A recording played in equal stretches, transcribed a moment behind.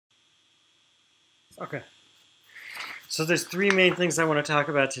Okay. So there's three main things I want to talk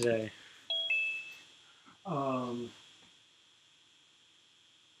about today. Um,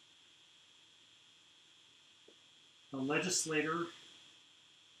 the legislator,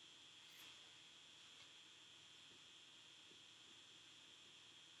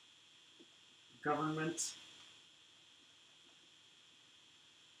 government,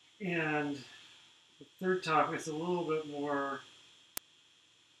 and the third topic is a little bit more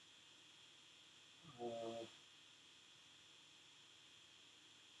uh,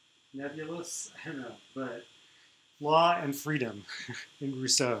 nebulous. I don't know, but law and freedom in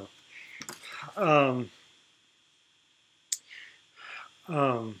Rousseau. Um,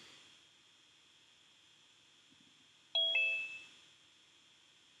 um,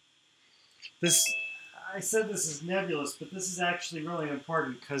 this I said this is nebulous, but this is actually really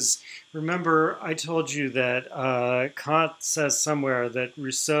important because remember I told you that Kant says somewhere that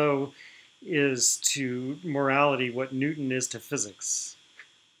Rousseau is to morality what Newton is to physics.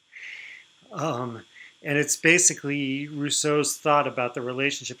 Um, and it's basically Rousseau's thought about the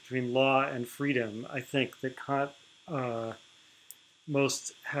relationship between law and freedom, I think, that Kant uh,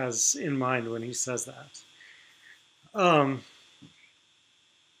 most has in mind when he says that. Um,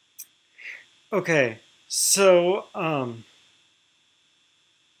 okay, so oh,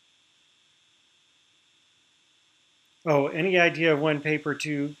 any idea of when paper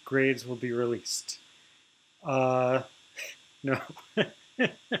two grades will be released? Uh, no.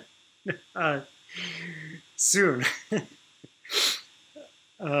 uh, soon.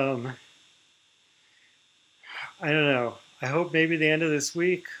 um, I don't know. I hope maybe the end of this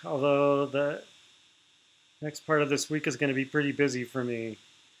week, although the next part of this week is going to be pretty busy for me.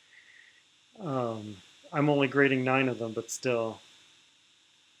 Um, I'm only grading 9 of them, but still.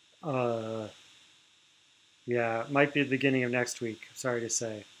 Uh, yeah, it might be the beginning of next week. Sorry to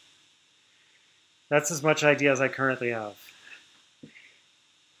say. That's as much idea as I currently have.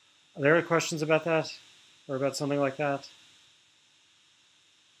 Are there any questions about that? Or about something like that?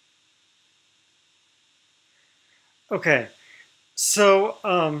 Okay. So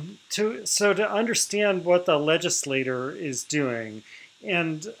to understand what the legislator is doing,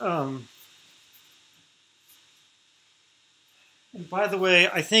 and and by the way,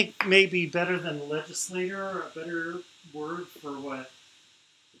 I think maybe better than legislator, a better word for what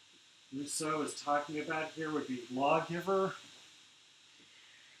Rousseau is talking about here would be lawgiver.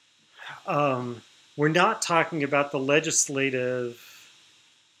 We're not talking about the legislative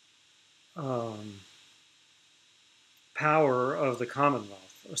um, power of the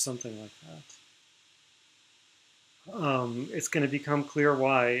Commonwealth or something like that. It's going to become clear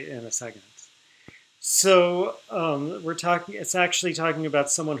why in a second. So we're talking. It's actually talking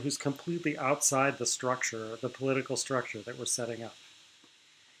about someone who's completely outside the structure, the political structure that we're setting up.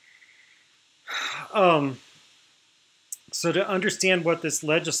 Um, so to understand what this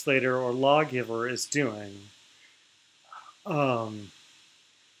legislator or lawgiver is doing, um,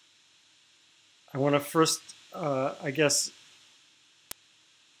 I want to first, I guess,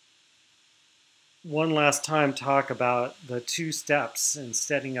 one last time talk about the two steps in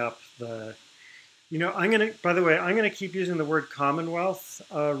setting up the. I'm gonna. By the way, I'm gonna keep using the word commonwealth.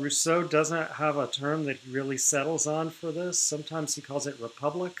 Rousseau doesn't have a term that he really settles on for this. Sometimes he calls it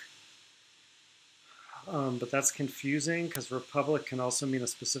republic. But that's confusing because republic can also mean a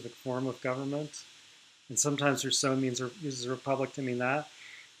specific form of government, and sometimes Rousseau uses republic to mean that.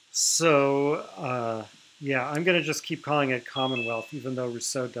 So yeah, I'm going to just keep calling it commonwealth, even though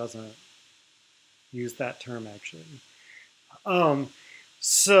Rousseau doesn't use that term actually. Um,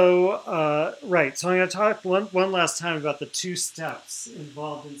 right, so I'm going to talk one last time about the two steps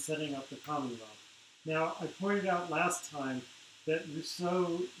involved in setting up the Commonwealth. Now, I pointed out last time that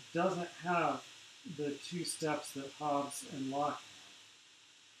Rousseau doesn't have the two steps that Hobbes and Locke have.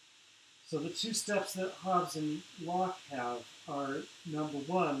 So the two steps that Hobbes and Locke have are, number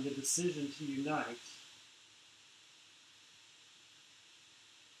one, the decision to unite.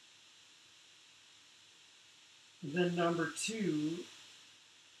 Then number two,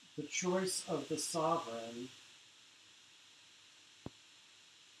 the choice of the sovereign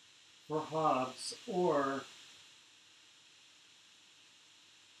for Hobbes or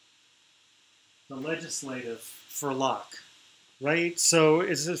the legislative for Locke. Right? So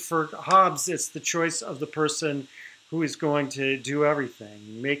is it for Hobbes, it's the choice of the person who is going to do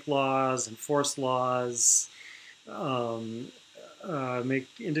everything, make laws, enforce laws, um, make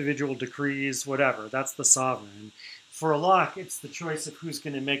individual decrees, whatever. That's the sovereign. For Locke, it's the choice of who's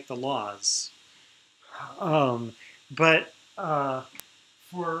going to make the laws. But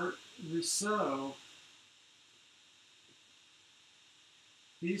for Rousseau,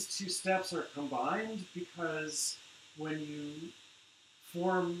 these two steps are combined because when you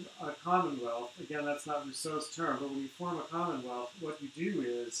form a commonwealth, again, that's not Rousseau's term, but when you form a commonwealth, what you do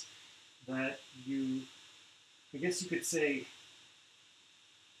is that you, I guess you could say,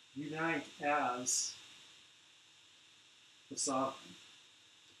 unite as the sovereign.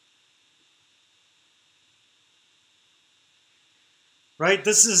 Right?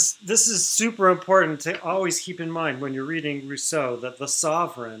 This is super important to always keep in mind when you're reading Rousseau, that the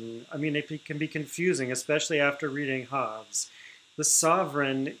sovereign, I mean, it can be confusing, especially after reading Hobbes. The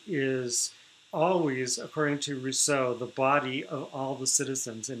sovereign is always, according to Rousseau, the body of all the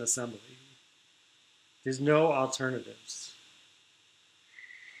citizens in assembly. There's no alternatives.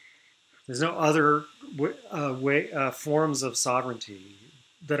 There's no other forms of sovereignty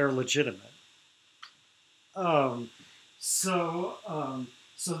that are legitimate. So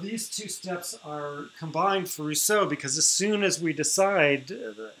these two steps are combined for Rousseau because as soon as we decide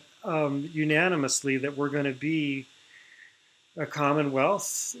unanimously that we're going to be a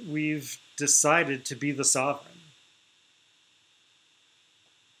commonwealth, we've decided to be the sovereign.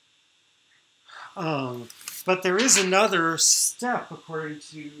 But there is another step, according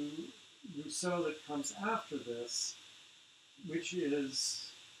to Rousseau, that comes after this, which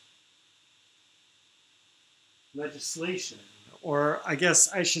is legislation. Or I guess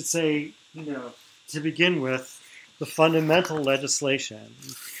I should say, to begin with, the fundamental legislation.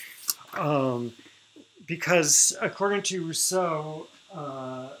 Because according to Rousseau,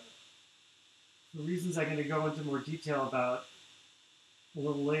 the reasons I'm going to go into more detail about a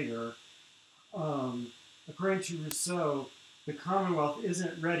little later, according to Rousseau, the Commonwealth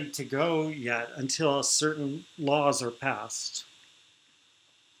isn't ready to go yet until certain laws are passed.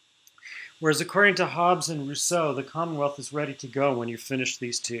 Whereas according to Hobbes and Rousseau, the Commonwealth is ready to go when you finish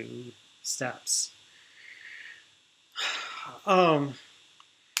these two steps.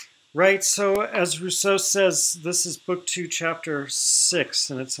 Right, so as Rousseau says, this is book 2, chapter 6,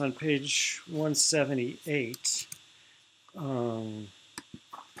 and it's on page 178.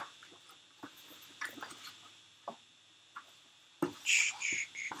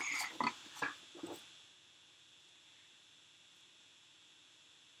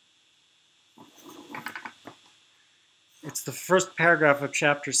 It's the first paragraph of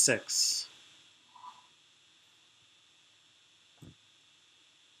chapter 6.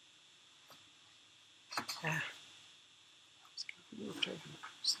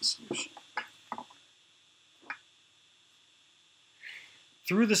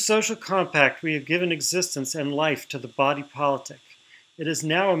 Through the social compact, we have given existence and life to the body politic. It is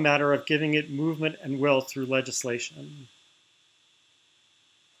now a matter of giving it movement and will through legislation.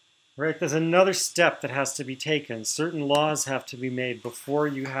 Right, there's another step that has to be taken. Certain laws have to be made before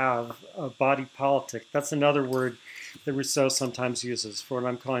you have a body politic. That's another word that Rousseau sometimes uses for what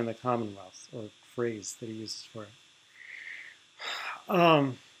I'm calling the Commonwealth, or phrase that he uses for it.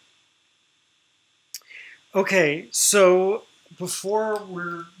 Okay, so before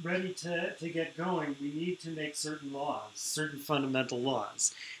we're ready to get going, we need to make certain laws, certain fundamental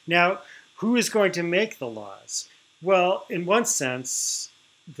laws. Now, who is going to make the laws? Well, in one sense,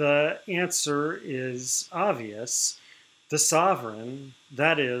 the answer is obvious. The sovereign,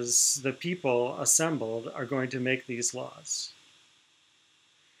 that is, the people assembled, are going to make these laws.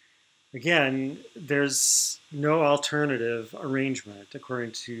 Again, there's no alternative arrangement,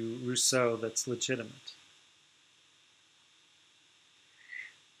 according to Rousseau, that's legitimate.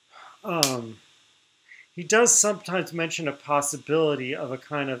 He does sometimes mention a possibility of a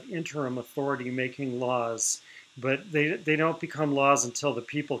kind of interim authority making laws, but they don't become laws until the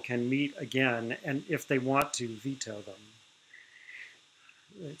people can meet again, and if they want to, veto them.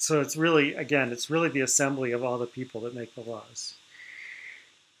 So it's really, again, it's really the assembly of all the people that make the laws.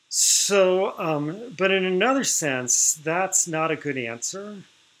 So, but in another sense, that's not a good answer,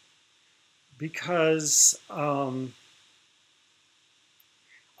 because a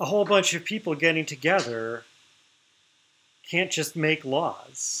whole bunch of people getting together can't just make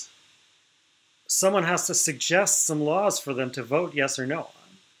laws. Someone has to suggest some laws for them to vote yes or no on.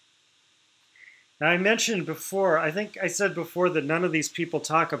 Now, I mentioned before, I think I said before that none of these people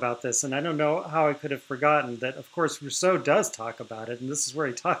talk about this, and I don't know how I could have forgotten that, of course, Rousseau does talk about it, and this is where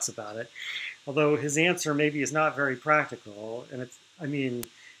he talks about it, although his answer maybe is not very practical, and it's, I mean,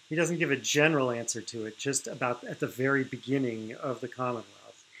 he doesn't give a general answer to it, just about at the very beginning of the Commonwealth.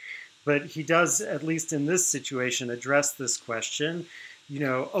 But he does, at least in this situation, address this question.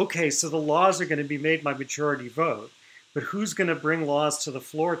 Okay, so the laws are going to be made by majority vote, but who's going to bring laws to the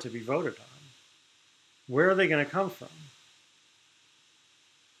floor to be voted on? Where are they going to come from?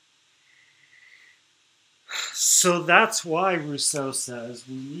 So that's why Rousseau says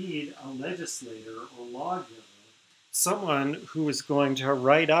we need a legislator or lawgiver, someone who is going to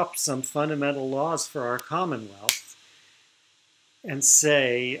write up some fundamental laws for our commonwealth and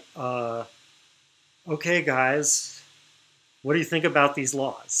say, okay, guys, what do you think about these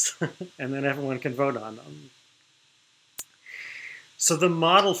laws? And then everyone can vote on them. So the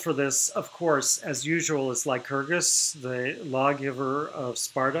model for this, of course, as usual, is Lycurgus, the lawgiver of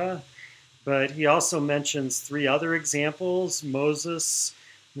Sparta. But he also mentions three other examples, Moses,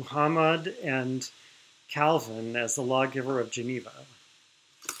 Muhammad, and Calvin as the lawgiver of Geneva.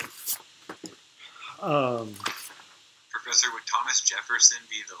 Professor, would Thomas Jefferson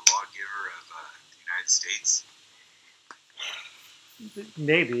be the lawgiver of the United States?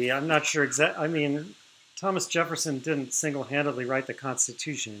 Maybe. I'm not sure exactly. I mean, Thomas Jefferson didn't single-handedly write the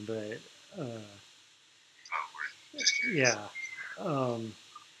Constitution, but... we're just curious. Yeah.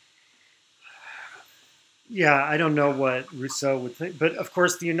 Yeah, I don't know what Rousseau would think. But, of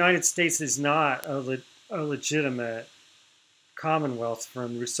course, the United States is not a legitimate commonwealth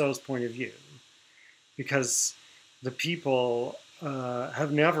from Rousseau's point of view, because the people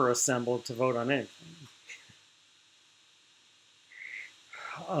have never assembled to vote on anything.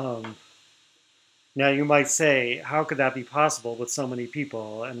 Now, you might say, how could that be possible with so many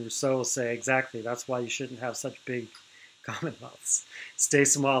people? And Rousseau will say, exactly, that's why you shouldn't have such big commonwealths. Stay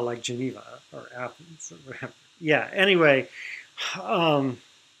small like Geneva or Athens or whatever. Yeah, anyway.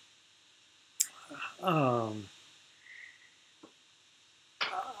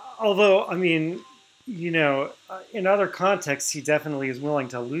 Although, I mean, you know, in other contexts, he definitely is willing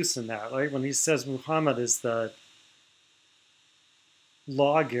to loosen that. Right? When he says Muhammad is the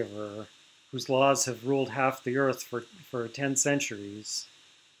lawgiver whose laws have ruled half the earth for 10 centuries,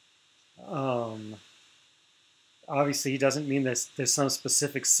 obviously he doesn't mean there's some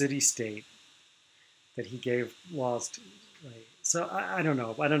specific city-state that he gave laws to. Right? So I don't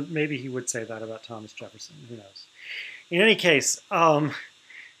know. Maybe he would say that about Thomas Jefferson. Who knows? In any case,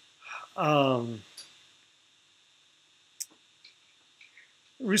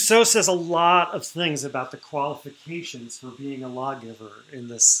 Rousseau says a lot of things about the qualifications for being a lawgiver in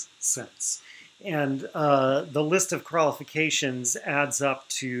this sense. And the list of qualifications adds up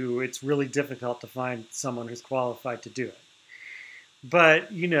to it's really difficult to find someone who's qualified to do it.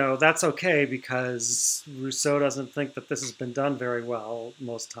 But, you know, that's okay because Rousseau doesn't think that this has been done very well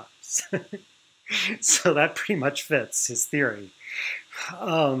most times. So that pretty much fits his theory.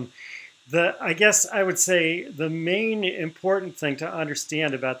 I guess I would say the main important thing to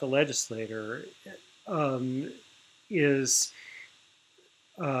understand about the legislator is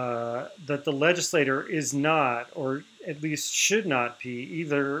that the legislator is not, or at least should not be,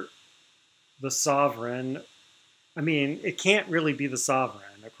 either the sovereign. I mean, it can't really be the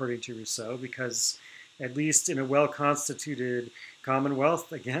sovereign, according to Rousseau, because at least in a well-constituted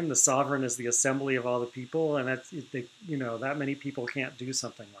commonwealth, again, the sovereign is the assembly of all the people, and that many people can't do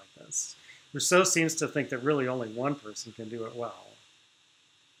something like this. Rousseau seems to think that really only one person can do it well.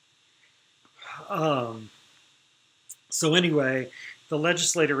 So anyway, the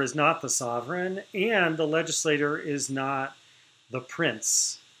legislator is not the sovereign, and the legislator is not the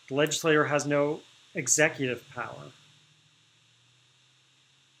prince. The legislator has no executive power.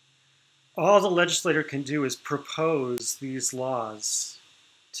 All the legislator can do is propose these laws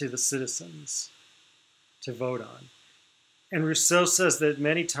to the citizens to vote on. And Rousseau says that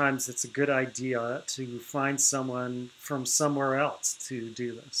many times it's a good idea to find someone from somewhere else to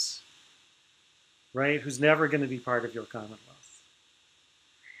do this, right? Who's never going to be part of your commonwealth.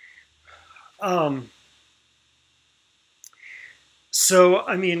 So,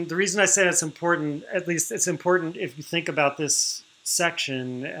 I mean, the reason I say it's important, at least it's important if you think about this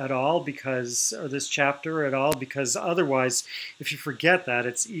section at all, or this chapter at all, because otherwise, if you forget that,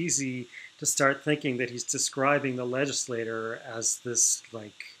 it's easy to start thinking that he's describing the legislator as this,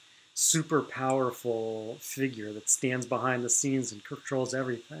 like, super powerful figure that stands behind the scenes and controls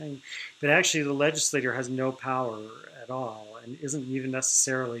everything. But actually, the legislator has no power at all and isn't even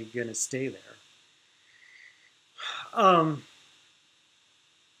necessarily going to stay there.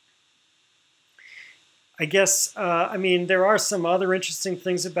 I guess, I mean, there are some other interesting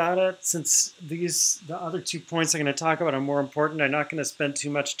things about it. Since the other 2 points I'm going to talk about are more important, I'm not going to spend too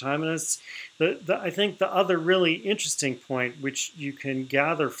much time on this. I think the other really interesting point, which you can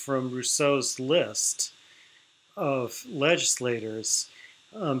gather from Rousseau's list of legislators,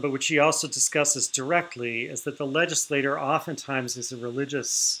 but which he also discusses directly, is that the legislator oftentimes is a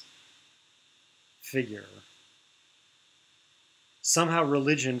religious figure. Somehow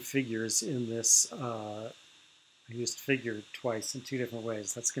religion figures in this, I I used figure twice in two different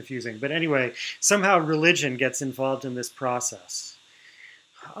ways. That's confusing. But anyway, somehow religion gets involved in this process.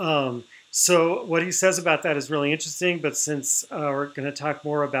 So what he says about that is really interesting, but since we're going to talk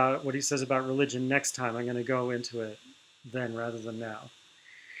more about what he says about religion next time, I'm going to go into it then rather than now.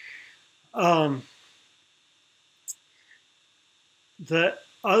 The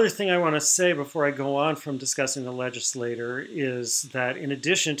other thing I want to say before I go on from discussing the legislator is that in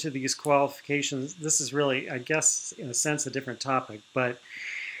addition to these qualifications, this is really, I guess, in a sense, a different topic, but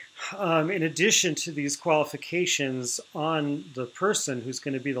in addition to these qualifications on the person who's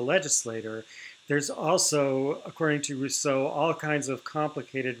going to be the legislator, there's also, according to Rousseau, all kinds of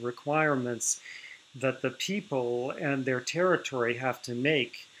complicated requirements that the people and their territory have to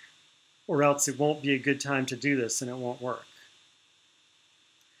make, or else it won't be a good time to do this and it won't work.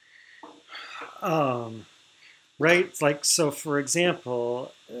 Right? Like, so for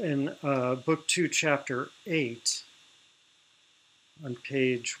example, in Book 2, Chapter 8, on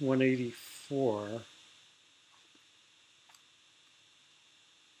page 184,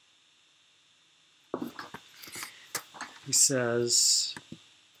 he says,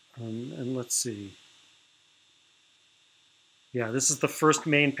 and let's see. Yeah, this is the first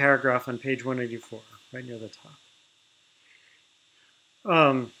main paragraph on page 184, right near the top.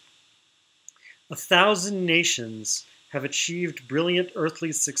 1,000 nations have achieved brilliant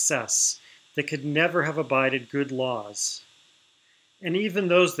earthly success that could never have abided good laws. And even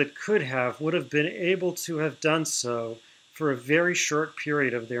those that could have would have been able to have done so for a very short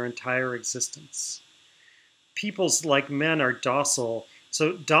period of their entire existence. Peoples like men are docile.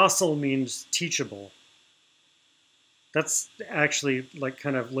 So docile means teachable. That's actually like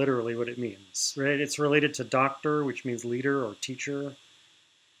kind of literally what it means, right? It's related to doctor, which means leader or teacher.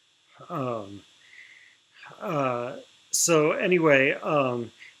 So anyway,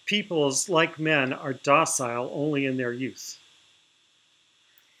 peoples like men are docile only in their youth.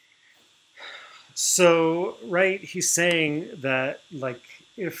 So, right, he's saying that, like,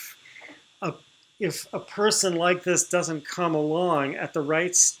 if a person like this doesn't come along at the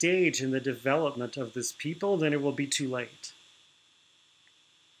right stage in the development of this people, then it will be too late.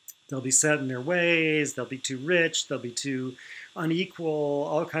 They'll be set in their ways, they'll be too rich, they'll be too unequal,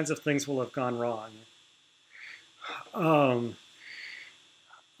 all kinds of things will have gone wrong.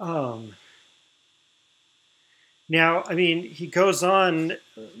 Now, I mean, he goes on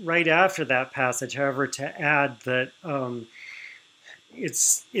right after that passage, however, to add that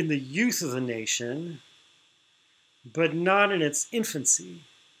it's in the youth of the nation, but not in its infancy.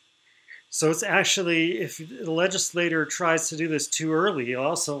 So it's actually, if the legislator tries to do this too early, it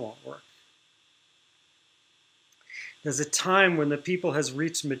also won't work. There's a time when the people has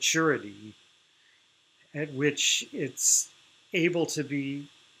reached maturity at which it's able to be,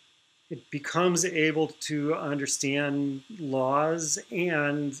 it becomes able to understand laws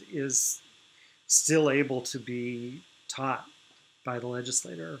and is still able to be taught by the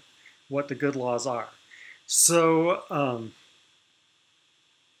legislator what the good laws are. So,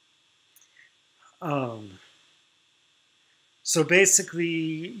 so basically,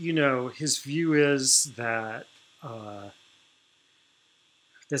 you know, his view is that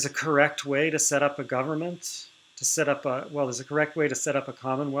there's a correct way to set up a government, to set up a, well, there's a correct way to set up a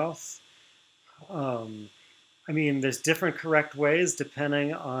commonwealth. I mean, there's different correct ways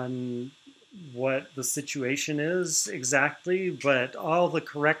depending on what the situation is exactly, but all the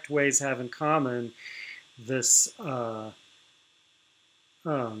correct ways have in common this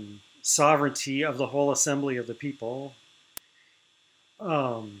sovereignty of the whole assembly of the people.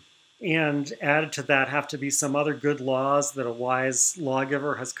 And added to that have to be some other good laws that a wise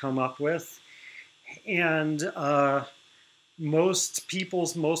lawgiver has come up with. And most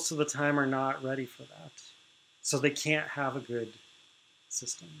peoples, most of the time, are not ready for that. So they can't have a good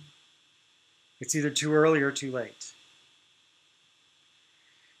system. It's either too early or too late.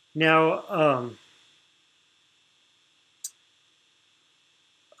 Now,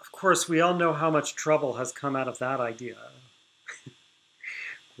 of course, we all know how much trouble has come out of that idea.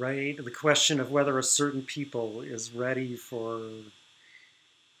 Right? The question of whether a certain people is ready for,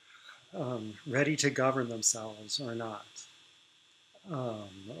 ready to govern themselves or not.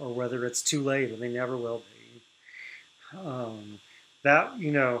 Or whether it's too late or they never will be. That,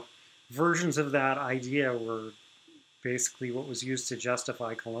 you know, versions of that idea were basically what was used to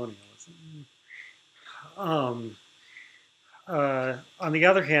justify colonialism. On the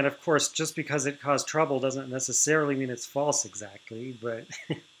other hand, of course, just because it caused trouble doesn't necessarily mean it's false exactly, but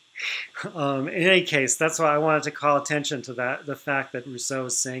in any case, that's why I wanted to call attention to that, the fact that Rousseau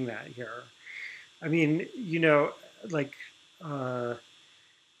is saying that here. I mean, you know, like,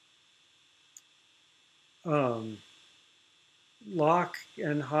 Um, Locke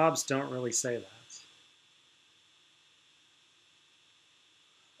and Hobbes don't really say that.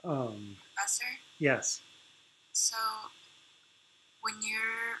 Professor? Yes. So, when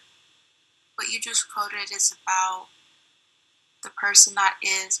what you just quoted is about the person that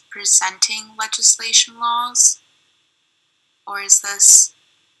is presenting legislation laws, or is this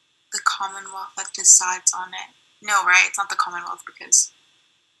the Commonwealth that decides on it? No, right? It's not the Commonwealth because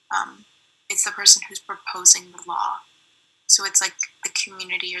um, it's the person who's proposing the law. So it's like the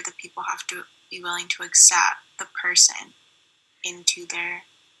community or the people have to be willing to accept the person into their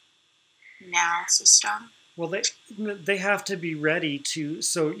now system. Well, they have to be ready to.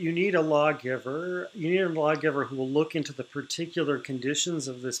 So you need a lawgiver. You need a lawgiver who will look into the particular conditions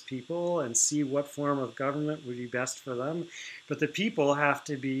of this people and see what form of government would be best for them. But the people have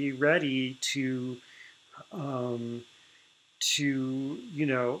to be ready um,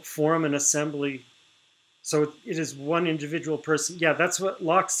 to form an assembly. So it is one individual person. Yeah, that's what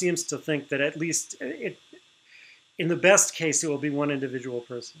Locke seems to think, that at least in the best case, it will be one individual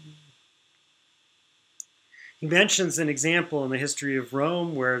person. He mentions an example in the history of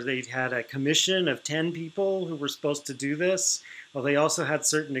Rome where they had a commission of 10 people who were supposed to do this. Well, they also had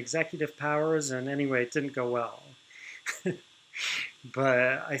certain executive powers, and anyway, it didn't go well. But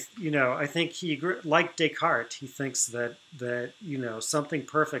I think like Descartes, he thinks that something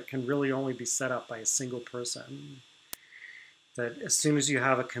perfect can really only be set up by a single person. That as soon as you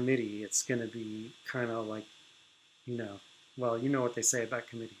have a committee, it's going to be kind of like, well, you know what they say about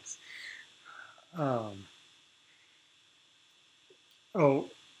committees. Oh,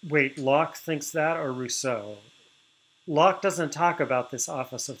 wait, Locke thinks that, or Rousseau? Locke doesn't talk about this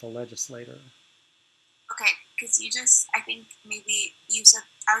office of the legislator. Okay, because I think maybe you said,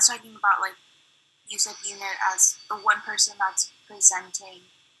 I was talking about like, you said unit as the one person that's presenting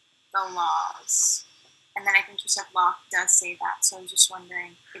the laws. And then I think you said Locke does say that, so I was just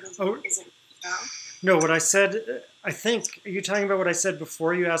wondering, is it so? No, what I said, I think, are you talking about what I said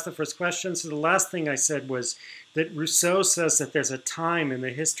before you asked the first question? So the last thing I said was that Rousseau says that there's a time in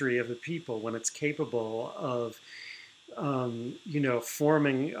the history of the people when it's capable of,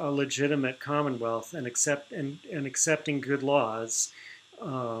 forming a legitimate commonwealth and accepting good laws.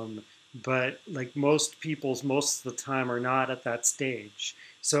 But like most peoples, most of the time are not at that stage.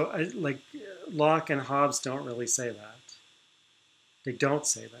 So like Locke and Hobbes don't really say that. They don't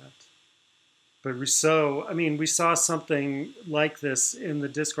say that. But Rousseau, I mean, we saw something like this in the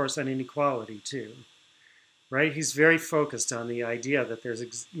Discourse on Inequality too, right? He's very focused on the idea that there's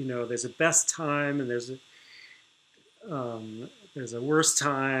a best time and there's a worst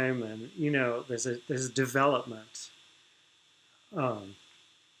time, and there's a development.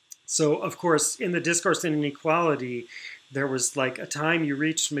 So of course, in the Discourse on Inequality, there was like a time you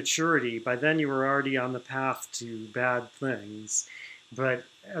reached maturity. By then, you were already on the path to bad things. But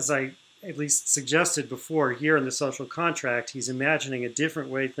as I at least suggested before, here in the social contract, he's imagining a different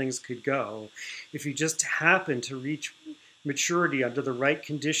way things could go if you just happen to reach maturity under the right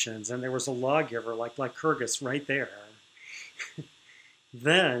conditions, and there was a lawgiver like Lycurgus right there.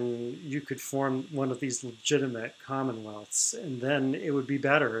 Then you could form one of these legitimate commonwealths, and then it would be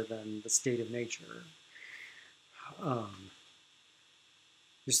better than the state of nature. You're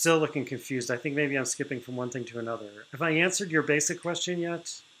still looking confused. I think maybe I'm skipping from one thing to another. Have I answered your basic question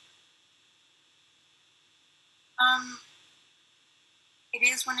yet? It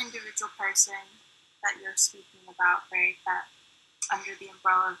is one individual person that you're speaking about, right? That under the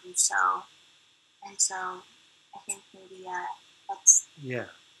umbrella of Rousseau, and so I think maybe that's yeah.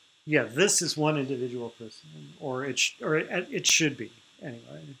 This is one individual person, or it should be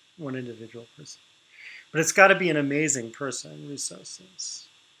anyway, one individual person. But it's got to be an amazing person, Rousseau says.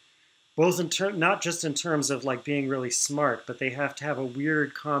 Both not just in terms of like being really smart, but they have to have a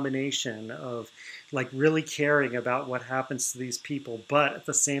weird combination of like really caring about what happens to these people, but at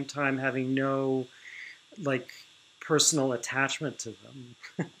the same time having no like personal attachment to them.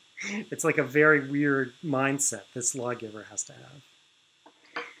 It's like a very weird mindset this lawgiver has to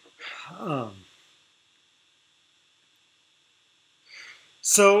have.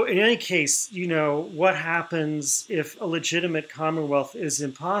 So in any case, what happens if a legitimate commonwealth is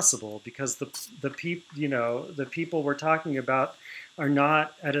impossible because the people we're talking about are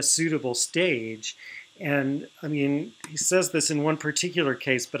not at a suitable stage? And I mean, he says this in one particular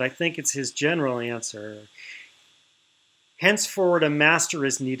case, but I think it's his general answer. Henceforward, a master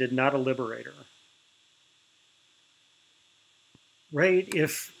is needed, not a liberator. Right?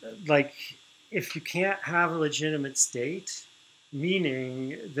 If you can't have a legitimate state,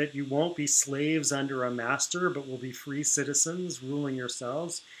 meaning that you won't be slaves under a master, but will be free citizens ruling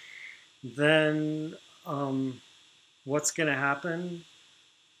yourselves, then What's going to happen?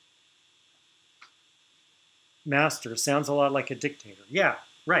 Master sounds a lot like a dictator. Yeah,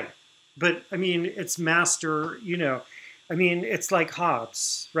 right. But I mean, it's master, you know, I mean, it's like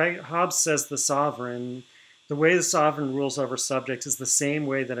Hobbes, right? Hobbes says the way the sovereign rules over subjects is the same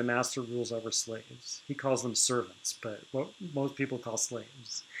way that a master rules over slaves. He calls them servants, but what most people call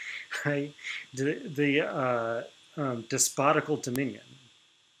slaves, right? The despotical dominion.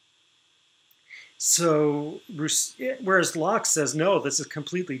 So, whereas Locke says, no, this is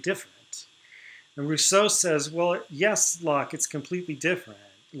completely different. And Rousseau says, well, yes, Locke, it's completely different.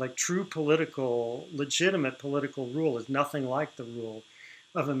 Like true political, legitimate political rule is nothing like the rule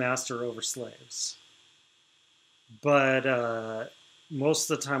of a master over slaves. But most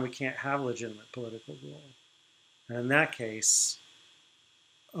of the time we can't have legitimate political rule. And in that case,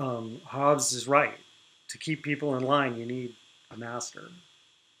 Hobbes is right. To keep people in line, you need a master.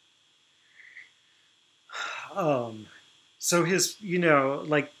 So his, you know,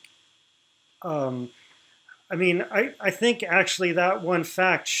 like, I mean, I think actually that one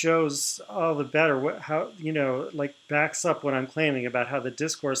fact shows all the better how, you know, like backs up what I'm claiming about how the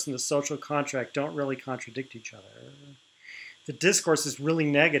discourse and the social contract don't really contradict each other. The discourse is really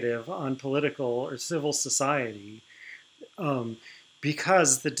negative on political or civil society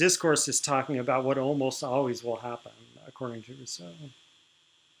because the discourse is talking about what almost always will happen, according to Rousseau.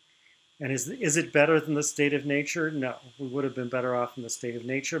 And is it better than the state of nature? No, we would have been better off in the state of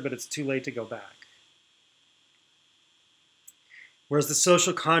nature, but it's too late to go back. Whereas the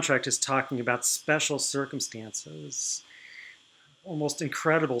social contract is talking about special circumstances, almost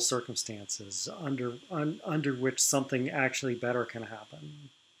incredible circumstances under which something actually better can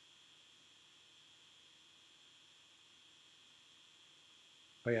happen.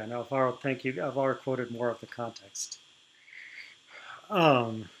 Oh yeah, no, Alvaro, thank you. Alvaro quoted more of the context.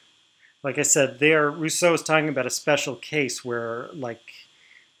 Like I said, Rousseau is talking about a special case where, like,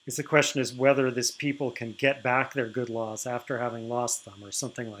 the question is whether this people can get back their good laws after having lost them, or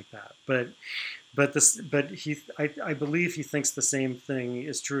something like that. I believe he thinks the same thing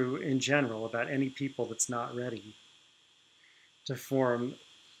is true in general about any people that's not ready to form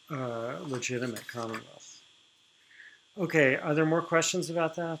a legitimate commonwealth. Okay, are there more questions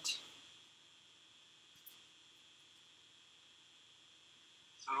about that?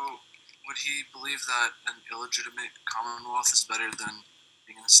 So, would he believe that an illegitimate commonwealth is better than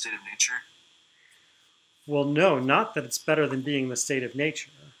being in a state of nature? Well, no, not that it's better than being in the state of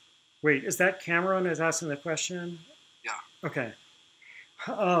nature. Wait, is that Cameron is asking the question? Yeah. Okay.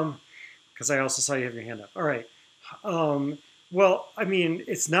 Because I also saw you have your hand up. All right. Well, I mean,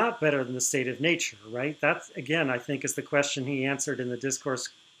 it's not better than the state of nature, right? That, again, I think is the question he answered in the discourse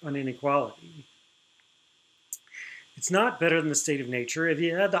on inequality. It's not better than the state of nature. If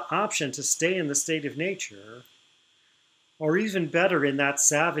you had the option to stay in the state of nature, or even better in that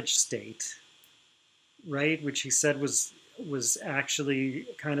savage state, right, which he said was actually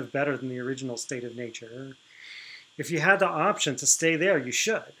kind of better than the original state of nature. If you had the option to stay there, you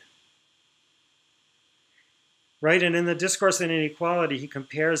should. Right, and in the discourse on inequality, he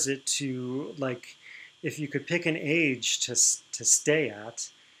compares it to, like, if you could pick an age to stay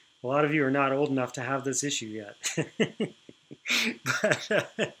at. A lot of you are not old enough to have this issue yet.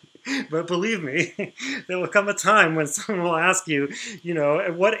 But believe me, there will come a time when someone will ask you, you know,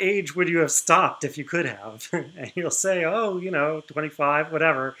 at what age would you have stopped if you could have? And you'll say, oh, you know, 25,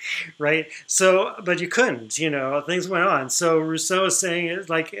 whatever, right? So, but you couldn't, you know, things went on. So Rousseau is saying,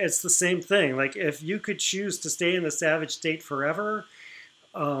 like, it's the same thing. Like, if you could choose to stay in the savage state forever,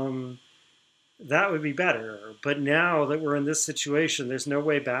 that would be better. But now that we're in this situation, there's no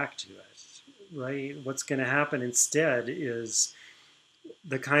way back to it, right? What's going to happen instead is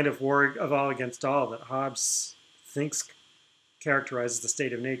the kind of war of all against all that Hobbes thinks characterizes the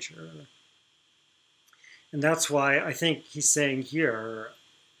state of nature. And that's why I think he's saying here,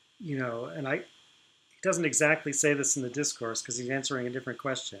 you know, and he doesn't exactly say this in the discourse because he's answering a different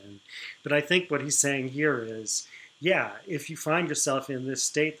question, but I think what he's saying here is, yeah, if you find yourself in this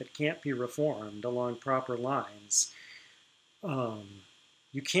state that can't be reformed along proper lines,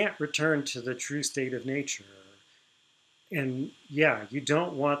 you can't return to the true state of nature. And yeah, you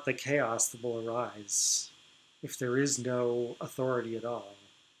don't want the chaos that will arise if there is no authority at all.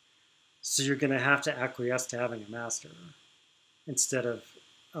 So you're going to have to acquiesce to having a master instead of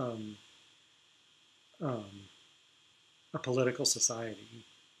a political society.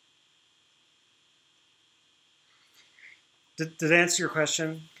 Did that answer your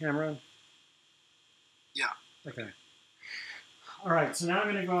question, Cameron? Yeah. Okay. All right, so now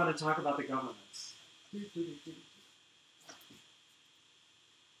I'm going to go on and talk about the governments.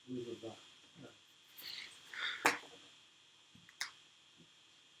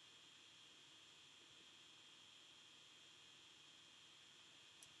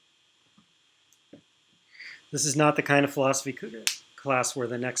 This is not the kind of philosophy class where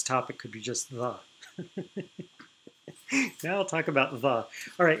the next topic could be just the. Now I'll talk about the. All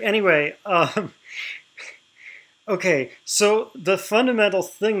right, anyway, okay, so the fundamental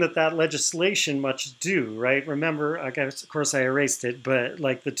thing that legislation must do, right? Remember, I guess, of course I erased it, but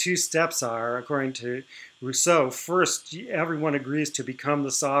like the two steps are, according to Rousseau, first, everyone agrees to become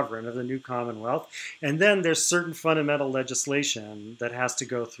the sovereign of the new commonwealth, and then there's certain fundamental legislation that has to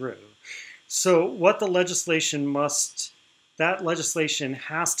go through. So what the legislation that legislation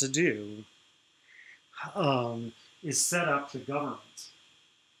has to do is set up the government,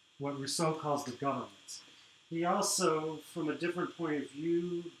 what Rousseau calls the government. He also, from a different point of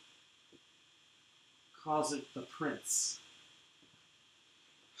view, calls it the prince.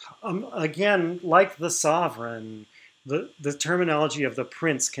 Again, like the sovereign, the terminology of the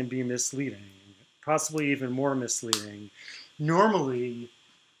prince can be misleading, possibly even more misleading. Normally,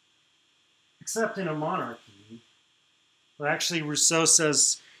 except in a monarchy, well, actually Rousseau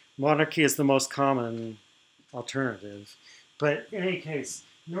says monarchy is the most common alternative. But in any case,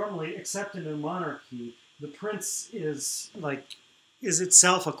 normally, except in a monarchy, the prince is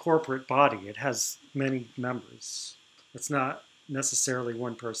itself a corporate body. It has many members. It's not necessarily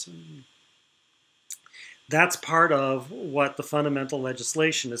one person. That's part of what the fundamental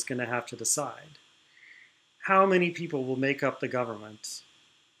legislation is going to have to decide. How many people will make up the government?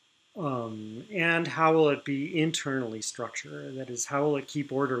 And how will it be internally structured? That is, how will it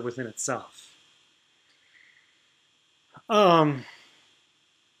keep order within itself?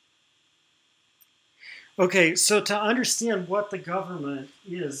 Okay, so to understand what the government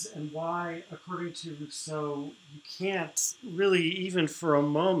is and why, according to Rousseau, you can't really, even for a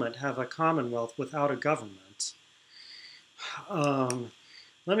moment, have a commonwealth without a government.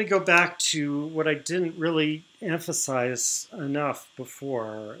 Let me go back to what I didn't really emphasize enough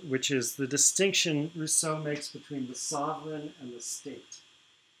before, which is the distinction Rousseau makes between the sovereign and the state.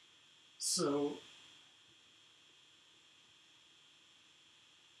 So,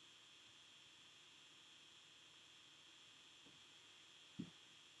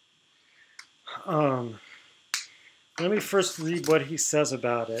 let me first read what he says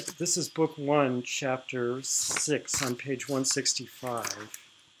about it. This is Book 1, Chapter 6, on page 165.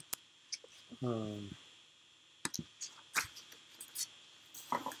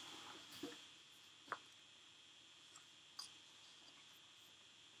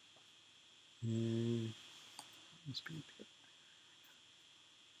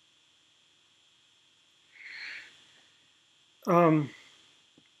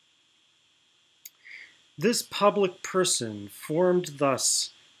 This public person, formed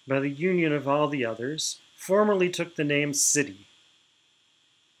thus by the union of all the others, formerly took the name city.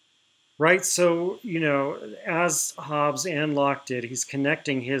 Right, so, as Hobbes and Locke did, he's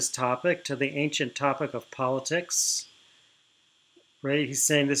connecting his topic to the ancient topic of politics. Right, he's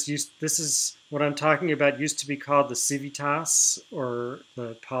saying this is what I'm talking about used to be called the civitas, or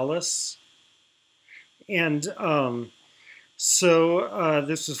the polis. And so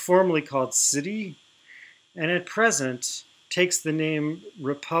this was formerly called city, and at present takes the name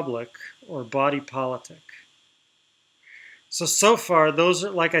republic or body politic. So far, those are,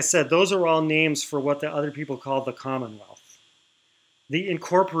 like I said, those are all names for what the other people call the commonwealth, the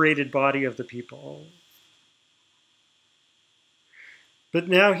incorporated body of the people. But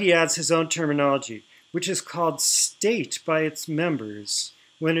now he adds his own terminology, which is called state by its members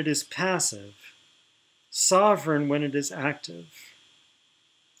when it is passive, sovereign when it is active.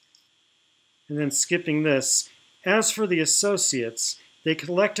 And then skipping this, as for the associates, they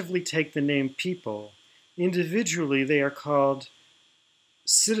collectively take the name people. Individually, they are called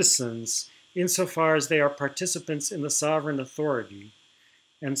citizens insofar as they are participants in the sovereign authority,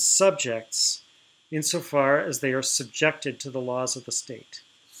 and subjects insofar as they are subjected to the laws of the state.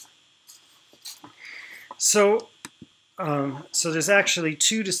 So there's actually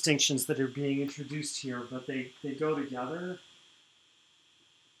two distinctions that are being introduced here, but they go together.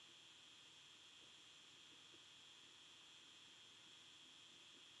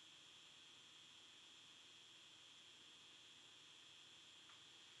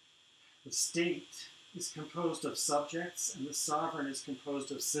 The state is composed of subjects, and the sovereign is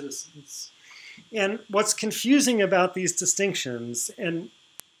composed of citizens. And what's confusing about these distinctions, and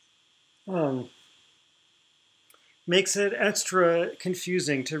makes it extra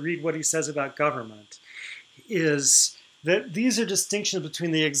confusing to read what he says about government, is that these are distinctions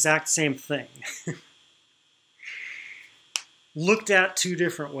between the exact same thing, looked at two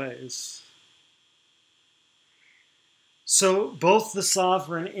different ways. So both the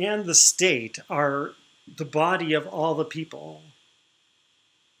sovereign and the state are the body of all the people.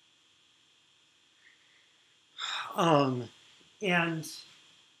 And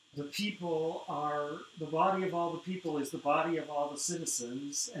the people are, the body of all the people is the body of all the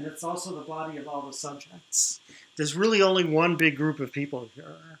citizens, and it's also the body of all the subjects. There's really only one big group of people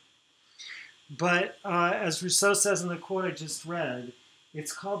here. But as Rousseau says in the quote I just read,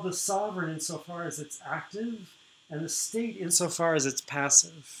 it's called the sovereign insofar as it's active, and the state insofar as it's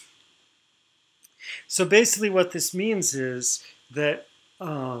passive. So basically what this means is that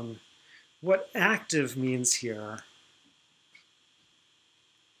what active means here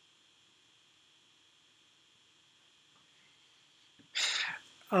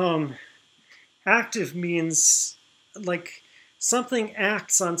active means like something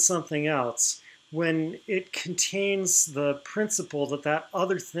acts on something else when it contains the principle that that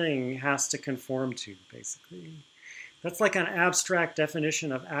other thing has to conform to, basically. That's like an abstract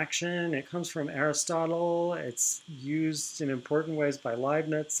definition of action. It comes from Aristotle. It's used in important ways by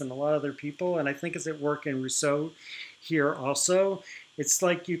Leibniz and a lot of other people, and I think it's at work in Rousseau here also. It's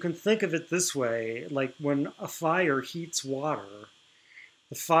like you can think of it this way, like when a fire heats water,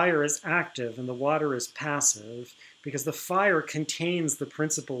 the fire is active and the water is passive because the fire contains the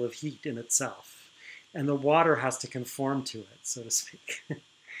principle of heat in itself, and the water has to conform to it, so to speak.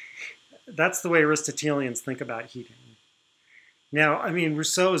 That's the way Aristotelians think about heating. Now, I mean,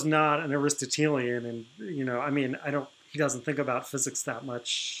 Rousseau is not an Aristotelian, and he doesn't think about physics that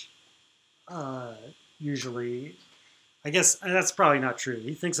much. Usually, I guess that's probably not true.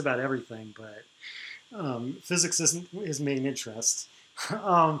 He thinks about everything, but physics isn't his main interest.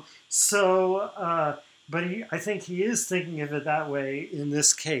 But I think he is thinking of it that way in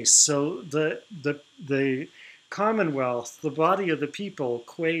this case. So the Commonwealth, the body of the people,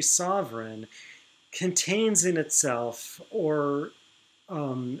 qua sovereign, contains in itself or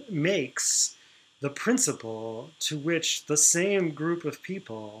makes the principle to which the same group of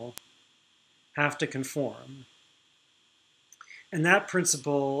people have to conform. And that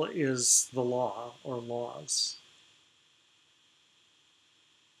principle is the law or laws.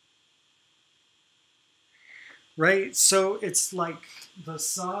 Right? So it's like the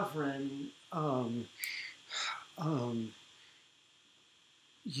sovereign,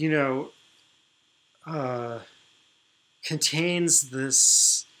 contains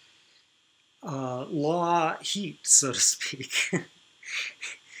this law heat, so to speak.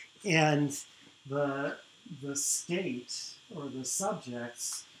 And the state or the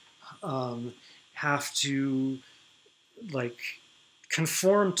subjects have to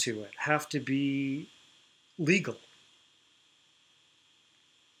conform to it, have to be legal.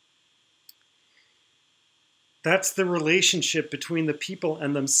 That's the relationship between the people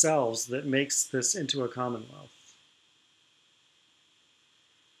and themselves that makes this into a commonwealth.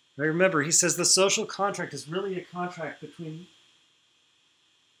 Now remember, he says the social contract is really a contract between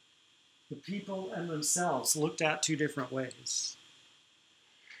the people and themselves, looked at two different ways.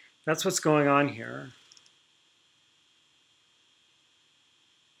 That's what's going on here.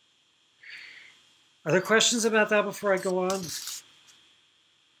 Are there questions about that before I go on?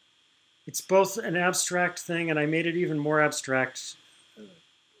 It's both an abstract thing, and I made it even more abstract. I'm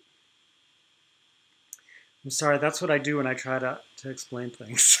sorry, that's what I do when I try to explain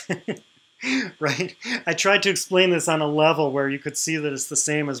things. Right? I tried to explain this on a level where you could see that it's the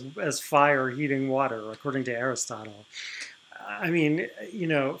same as fire heating water, according to Aristotle. I mean,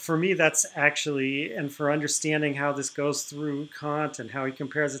 for me, that's actually, and for understanding how this goes through Kant and how he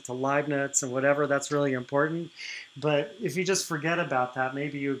compares it to Leibniz and whatever, that's really important. But if you just forget about that,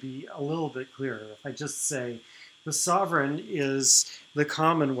 maybe it would be a little bit clearer if I just say the sovereign is the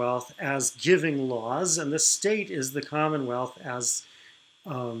commonwealth as giving laws, and the state is the commonwealth as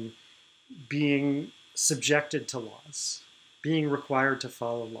being subjected to laws, being required to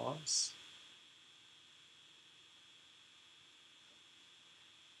follow laws.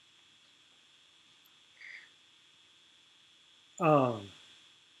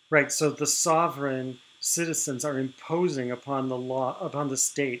 Right, so the sovereign citizens are imposing upon the law, upon the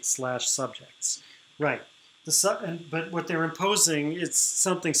state / subjects. Right. But what they're imposing, it's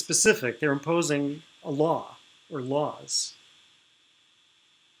something specific. They're imposing a law or laws.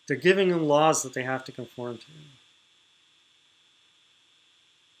 They're giving them laws that they have to conform to.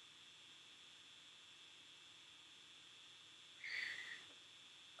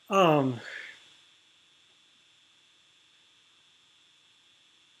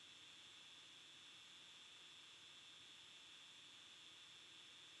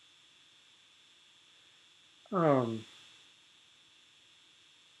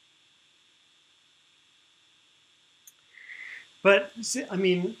 But, I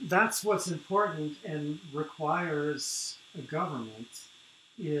mean, that's what's important and requires a government,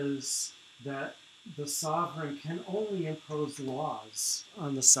 is that the sovereign can only impose laws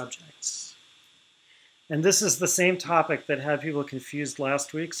on the subjects. And this is the same topic that had people confused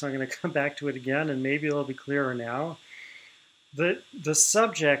last week, so I'm going to come back to it again, and maybe it'll be clearer now. The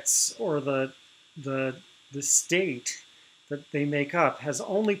subjects, or the state that they make up, has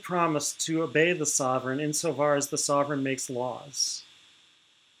only promised to obey the sovereign insofar as the sovereign makes laws.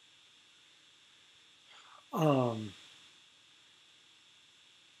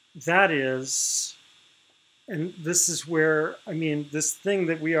 That is, and this is where, I mean, this thing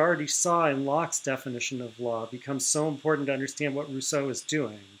that we already saw in Locke's definition of law becomes so important to understand what Rousseau is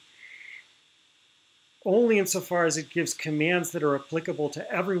doing. Only insofar as it gives commands that are applicable to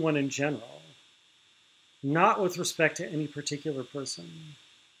everyone in general, not with respect to any particular person.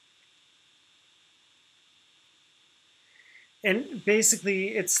 And basically,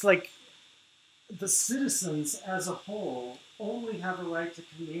 it's like the citizens as a whole only have a right to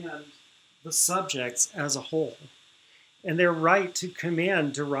command the subjects as a whole. And their right to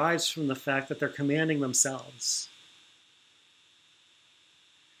command derives from the fact that they're commanding themselves.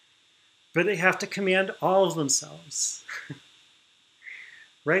 But they have to command all of themselves.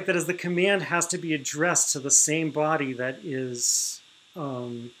 Right? That is, the command has to be addressed to the same body that is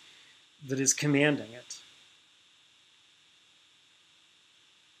commanding it.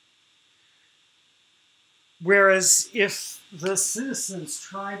 Whereas if the citizens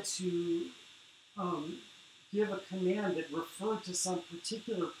try to give a command that referred to some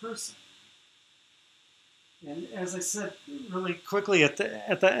particular person, and as I said really quickly at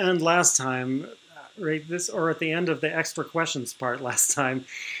the end last time, right, this, or at the end of the extra questions part last time,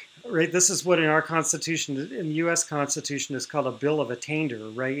 right, this is what in our Constitution, in the U.S. Constitution, is called a bill of attainder,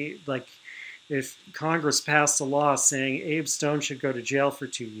 right? Like, if Congress passed a law saying Abe Stone should go to jail for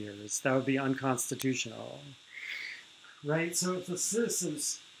 2 years, that would be unconstitutional, right? So if the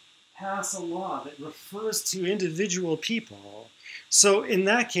citizens pass a law that refers to individual people, so in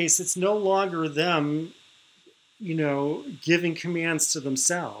that case, it's no longer them, you know, giving commands to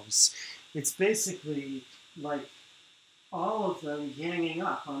themselves. It's basically like all of them ganging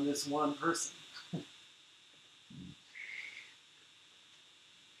up on this one person.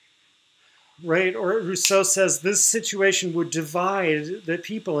 Right? Or Rousseau says this situation would divide the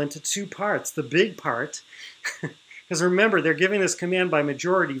people into two parts. The big part, because remember, they're giving this command by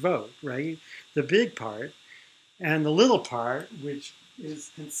majority vote, right? The big part, and the little part, which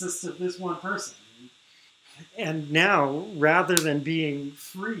consists of this one person. And now, rather than being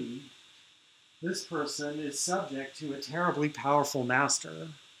free, this person is subject to a terribly powerful master.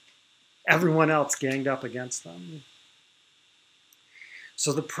 Everyone else ganged up against them.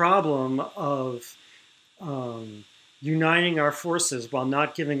 So the problem of uniting our forces while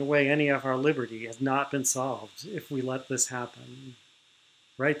not giving away any of our liberty has not been solved if we let this happen,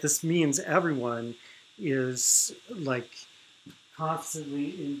 right? This means everyone is like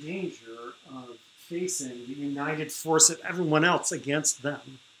constantly in danger of facing the united force of everyone else against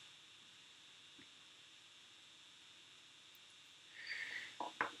them.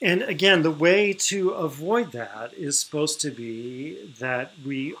 And again, the way to avoid that is supposed to be that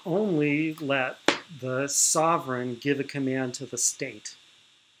we only let the sovereign give a command to the state.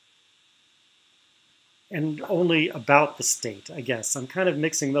 And only about the state, I guess. I'm kind of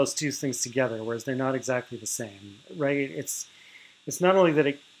mixing those two things together, whereas they're not exactly the same, right? It's not only that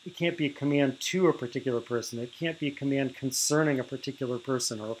it can't be a command to a particular person, it can't be a command concerning a particular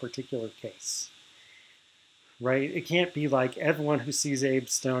person or a particular case. Right? It can't be like everyone who sees Abe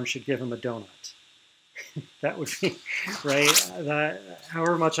Stone should give him a donut. That would be, right?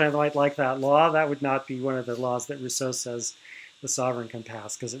 However much I might like that law, that would not be one of the laws that Rousseau says the sovereign can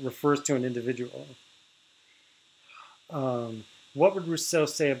pass, because it refers to an individual. What would Rousseau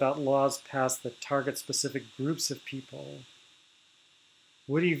say about laws passed that target specific groups of people?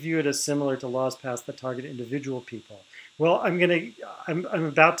 Would he view it as similar to laws passed that target individual people? Well, I'm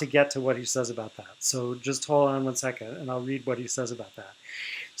about to get to what he says about that. So just hold on 1 second, and I'll read what he says about that.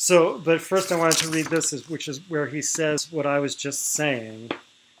 So, but first I wanted to read this, which is where he says what I was just saying.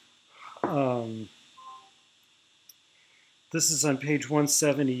 This is on page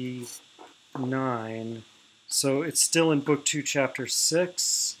 179. So it's still in Book 2, Chapter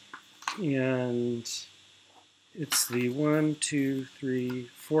 6, and it's the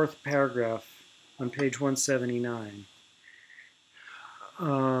 4th paragraph on page 179.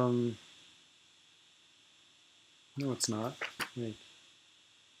 No, it's not. Wait.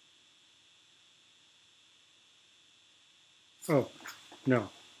 Oh, no.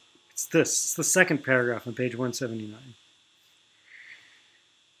 It's this. It's the 2nd paragraph on page 179.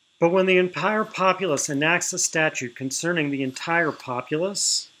 But when the entire populace enacts a statute concerning the entire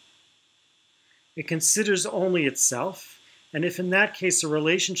populace, It considers only itself, and if in that case a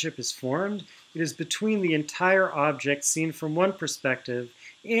relationship is formed, it is between the entire object seen from one perspective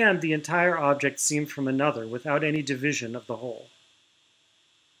and the entire object seen from another, without any division of the whole.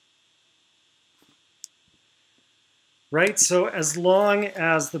 Right? So as long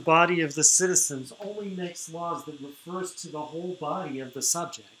as the body of the citizens only makes laws that refers to the whole body of the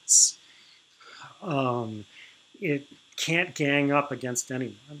subjects, it can't gang up against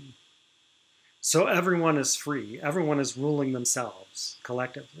anyone. So everyone is free. Everyone is ruling themselves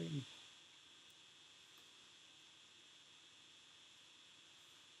collectively.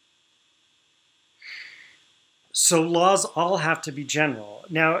 So laws all have to be general.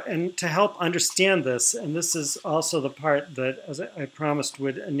 Now, and to help understand this, and this is also the part that, as I promised,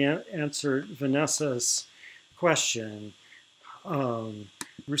 would answer Vanessa's question,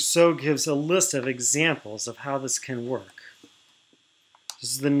 Rousseau gives a list of examples of how this can work.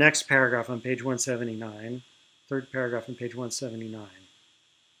 This is the next paragraph on page 179, third paragraph on page 179.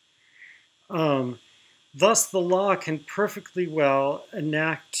 Thus, the law can perfectly well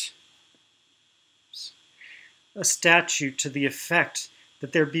enact a statute to the effect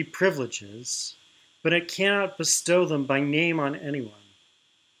that there be privileges, but it cannot bestow them by name on anyone.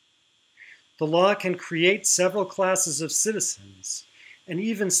 The law can create several classes of citizens, and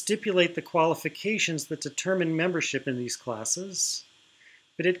even stipulate the qualifications that determine membership in these classes,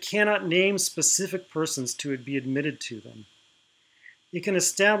 but it cannot name specific persons to be admitted to them. It can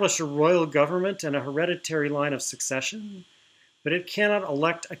establish a royal government and a hereditary line of succession, but it cannot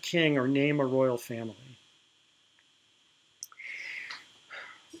elect a king or name a royal family.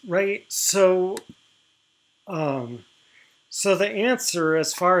 Right, so the answer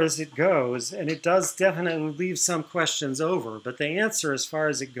as far as it goes, and it does definitely leave some questions over, but the answer as far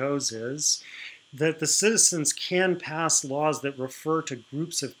as it goes is that the citizens can pass laws that refer to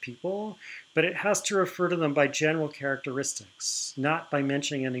groups of people, but it has to refer to them by general characteristics, not by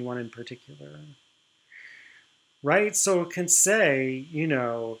mentioning anyone in particular. Right, so it can say, you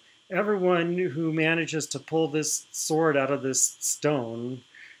know, everyone who manages to pull this sword out of this stone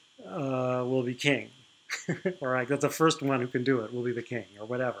will be king. Or like, that's the first one who can do it will be the king, or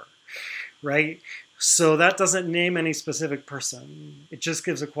whatever, right? So that doesn't name any specific person. It just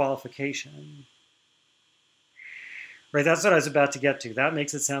gives a qualification. Right, that's what I was about to get to. That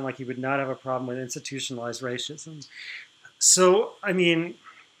makes it sound like he would not have a problem with institutionalized racism. So, I mean,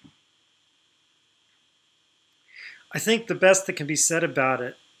 I think the best that can be said about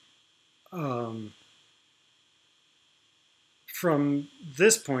it from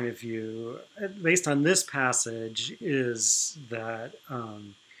this point of view, based on this passage, is that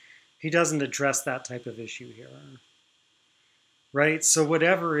he doesn't address that type of issue here. Right? So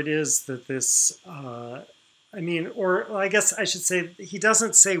whatever it is that this, or I guess I should say, he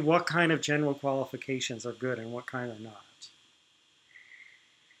doesn't say what kind of general qualifications are good and what kind are not.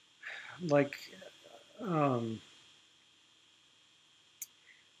 Like,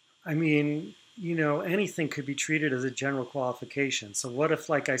 you know, anything could be treated as a general qualification. So what if,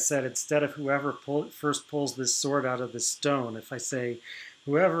 like I said, instead of whoever first pulls this sword out of this stone, if I say,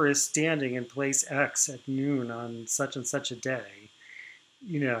 whoever is standing in place X at noon on such and such a day,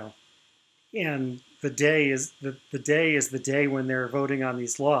 you know, and the day is the day when they're voting on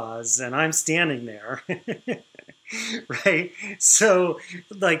these laws, and I'm standing there, right? So,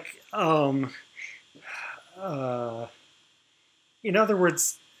 like, in other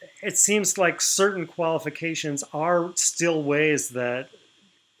words, it seems like certain qualifications are still ways that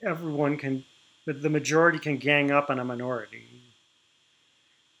everyone can, that the majority can gang up on a minority.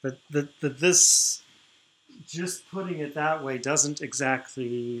 That this, just putting it that way, doesn't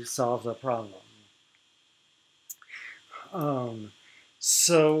exactly solve the problem.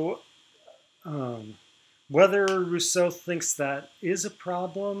 Whether Rousseau thinks that is a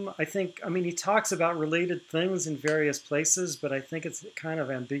problem, he talks about related things in various places, but I think it's kind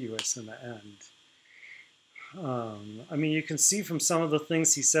of ambiguous in the end. You can see from some of the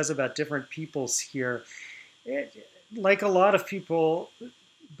things he says about different peoples here, like a lot of people,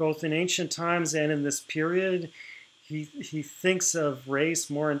 both in ancient times and in this period, he thinks of race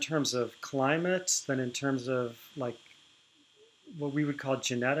more in terms of climate than in terms of, like, what we would call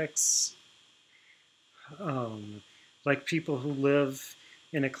genetics. Like people who live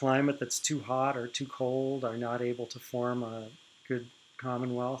in a climate that's too hot or too cold are not able to form a good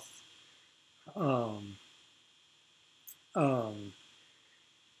commonwealth.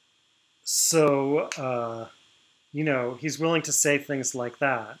 You know, he's willing to say things like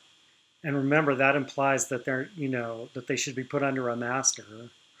that. And remember, that implies that they're, you know, that they should be put under a master,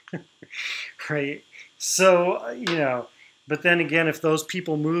 right? So, you know, But then again, if those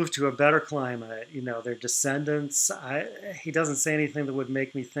people move to a better climate, their descendants, he doesn't say anything that would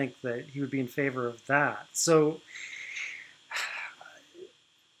make me think that he would be in favor of that. So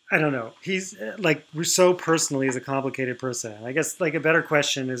I don't know. He's like Rousseau personally is a complicated person. I guess like a better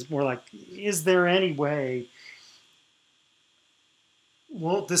question is more like, is there any way,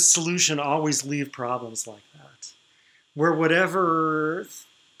 won't this solution always leave problems like that? Where whatever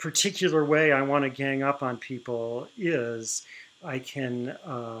particular way I want to gang up on people is, I can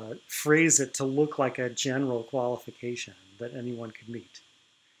phrase it to look like a general qualification that anyone could meet.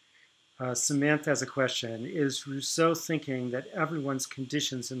 Samantha has a question. Is Rousseau thinking that everyone's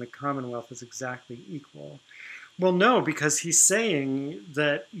conditions in the Commonwealth is exactly equal? Well, no, because he's saying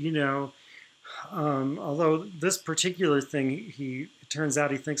that, although this particular thing it turns out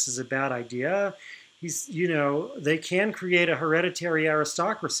he thinks is a bad idea, they can create a hereditary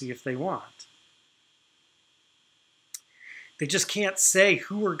aristocracy if they want. They just can't say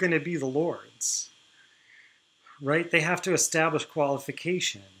who are going to be the lords. Right? They have to establish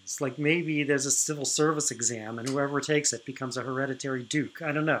qualifications. Like maybe there's a civil service exam and whoever takes it becomes a hereditary duke.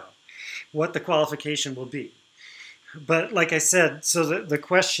 I don't know what the qualification will be. But like I said, so the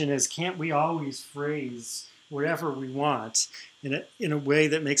question is, can't we always phrase whatever we want in a way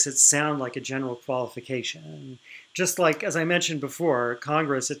that makes it sound like a general qualification? Just like, as I mentioned before,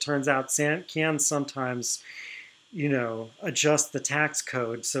 Congress, it turns out, can sometimes adjust the tax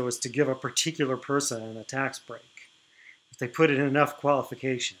code so as to give a particular person a tax break if they put in enough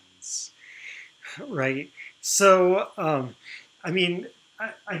qualifications, right? So, I mean,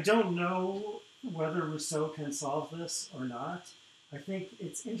 I don't know whether Rousseau can solve this or not. I think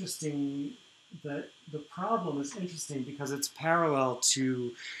it's interesting that the problem is interesting because it's parallel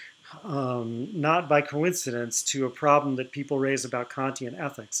to, not by coincidence, to a problem that people raise about Kantian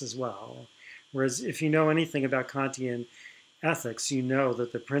ethics as well. Whereas if you know anything about Kantian ethics, you know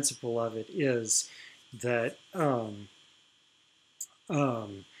that the principle of it is that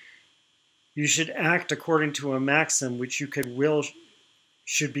you should act according to a maxim which you could will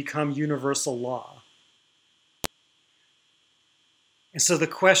should become universal law. And so the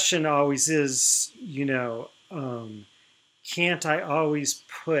question always is, can't I always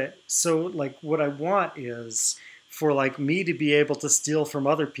like what I want is for like me to be able to steal from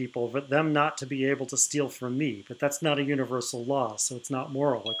other people, but them not to be able to steal from me. But that's not a universal law, so it's not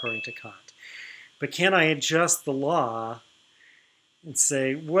moral according to Kant. But can I adjust the law and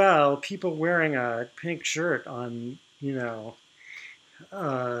say, well, people wearing a pink shirt on,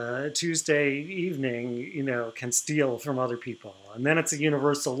 Tuesday evening, can steal from other people. And then it's a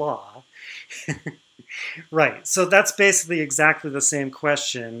universal law. Right. So that's basically exactly the same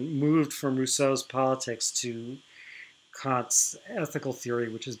question moved from Rousseau's politics to Kant's ethical theory,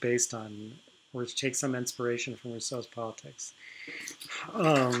 which is based on, which takes some inspiration from Rousseau's politics.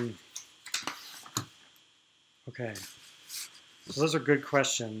 Okay. So those are good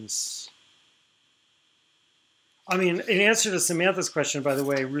questions. I mean, in answer to Samantha's question, by the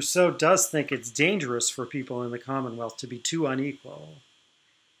way, Rousseau does think it's dangerous for people in the Commonwealth to be too unequal.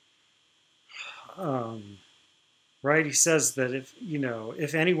 Right? He says that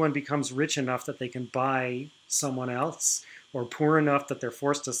if anyone becomes rich enough that they can buy someone else, or poor enough that they're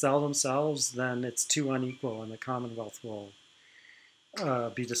forced to sell themselves, then it's too unequal and the Commonwealth will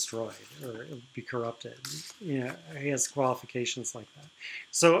be destroyed or be corrupted. He has qualifications like that.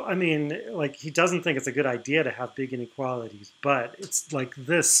 So, I mean, like, he doesn't think it's a good idea to have big inequalities, but it's like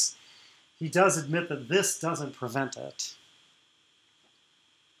this, he does admit that this doesn't prevent it.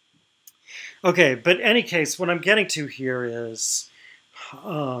 Okay, but in any case, what I'm getting to here is,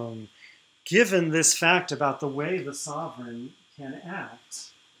 given this fact about the way the sovereign can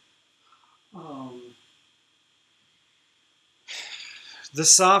act, the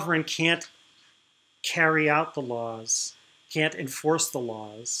sovereign can't carry out the laws, can't enforce the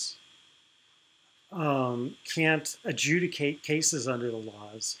laws, can't adjudicate cases under the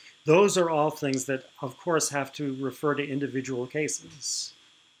laws. Those are all things that, of course, have to refer to individual cases.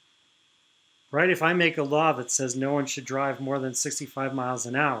 Right? If I make a law that says no one should drive more than 65 miles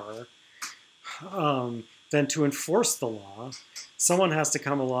an hour, then to enforce the law, someone has to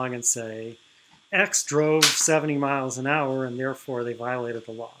come along and say, X drove 70 miles an hour and therefore they violated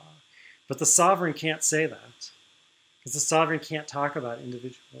the law. But the sovereign can't say that, because the sovereign can't talk about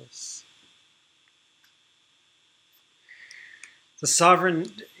individuals. The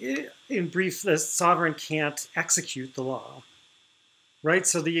sovereign, in brief, the sovereign can't execute the law. Right?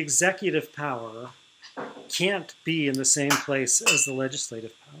 So the executive power can't be in the same place as the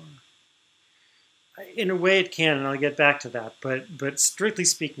legislative power. In a way it can, and I'll get back to that, but strictly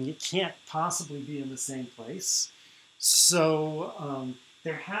speaking, it can't possibly be in the same place. So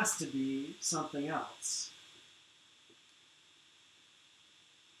there has to be something else.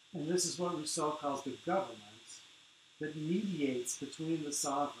 And this is what Rousseau calls the government that mediates between the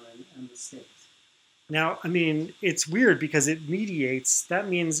sovereign and the state. Now, I mean, it's weird because it mediates, that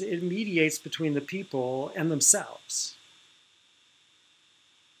means it mediates between the people and themselves.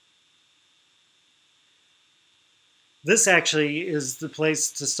 This actually is the place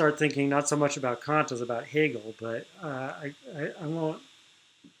to start thinking not so much about Kant as about Hegel, but I won't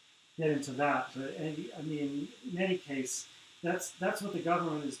get into that. But I mean, in any case, that's what the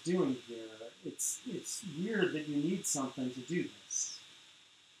government is doing here. It's weird that you need something to do this,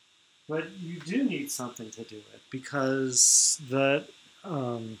 but you do need something to do it because the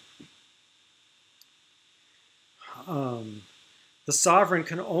sovereign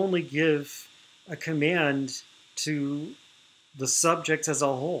can only give a command to the subjects as a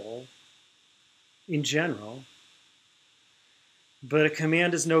whole, in general, but a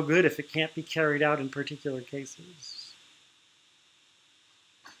command is no good if it can't be carried out in particular cases.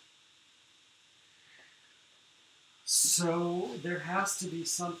 So there has to be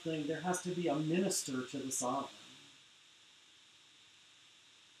something, there has to be a minister to the sovereign.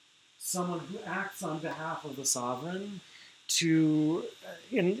 Someone who acts on behalf of the sovereign to,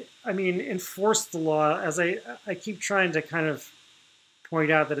 enforce the law, as I keep trying to kind of point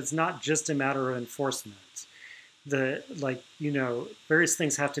out that it's not just a matter of enforcement. Various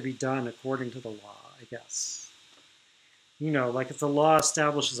things have to be done according to the law, I guess. Like if the law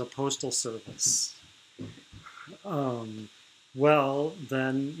establishes a postal service, well,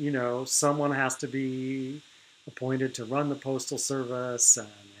 then, someone has to be appointed to run the postal service, and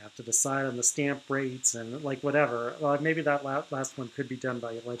you have to decide on the stamp rates and like whatever. Well, maybe that last one could be done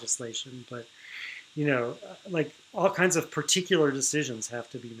by legislation, but like all kinds of particular decisions have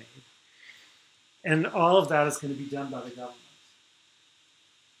to be made. And all of that is going to be done by the government.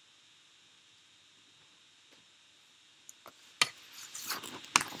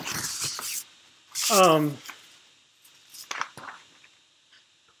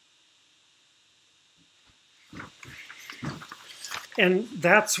 And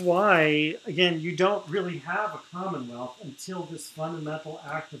that's why, again, you don't really have a commonwealth until this fundamental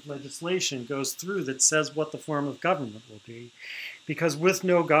act of legislation goes through that says what the form of government will be. Because with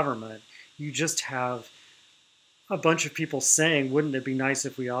no government, you just have a bunch of people saying, wouldn't it be nice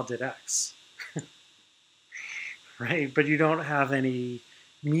if we all did X? Right? But you don't have any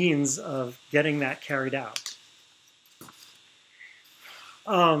means of getting that carried out.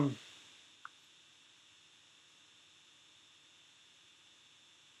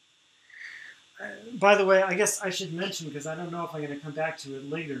 By the way, I guess I should mention, because I don't know if I'm going to come back to it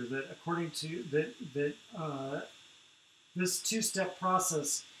later, that according to this two-step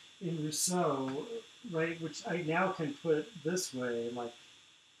process in Rousseau, right, which I now can put this way, like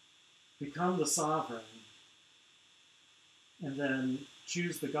become the sovereign and then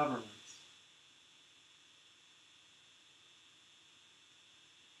choose the government.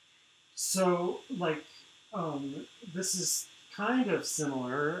 So, like, this is kind of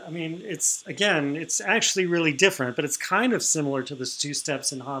similar. I mean, it's actually really different, but it's kind of similar to the two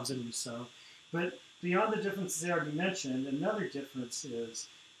steps in Hobbes and Rousseau. But beyond the differences I already mentioned, another difference is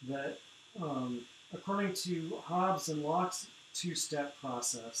that according to Hobbes and Locke's two-step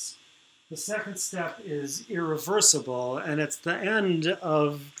process, the second step is irreversible, and it's the end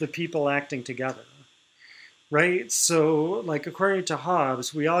of the people acting together. Right? So, like, according to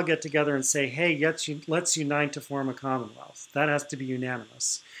Hobbes, we all get together and say, hey, let's unite to form a commonwealth. That has to be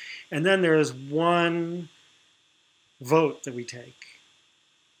unanimous. And then there is one vote that we take.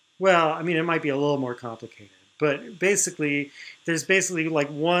 Well, I mean, it might be a little more complicated. But basically, there's like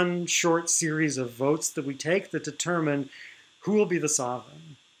one short series of votes that we take that determine who will be the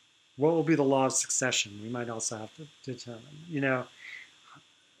sovereign. What will be the law of succession? We might also have to determine,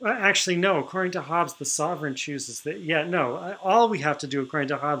 Actually, no. According to Hobbes, the sovereign chooses that. Yeah, no. All we have to do, according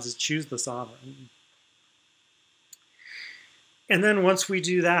to Hobbes, is choose the sovereign. And then once we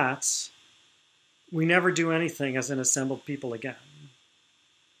do that, we never do anything as an assembled people again.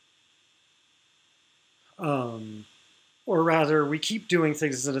 Or rather, we keep doing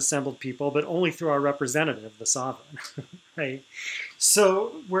things as an assembled people, but only through our representative, the sovereign. Right?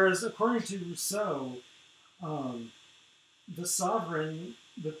 So, whereas according to Rousseau, the sovereign,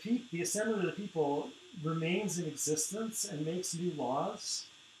 the assembly of the people remains in existence and makes new laws.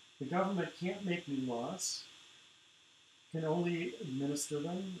 The government can't make new laws, can only administer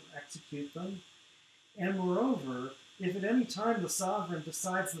them, execute them. And moreover, if at any time the sovereign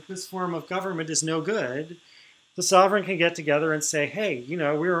decides that this form of government is no good, the sovereign can get together and say, hey,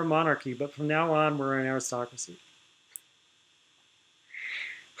 we're a monarchy, but from now on we're an aristocracy.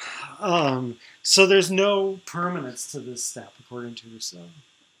 So there's no permanence to this step, according to Rousseau.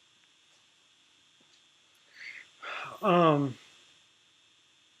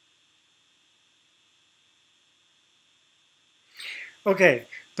 Okay,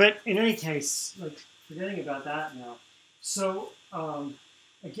 but in any case, like forgetting about that now. So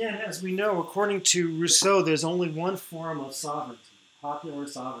again, as we know, according to Rousseau, there's only one form of sovereignty, popular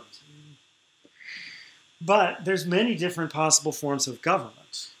sovereignty. But there's many different possible forms of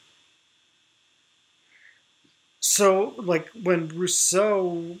government. So, like when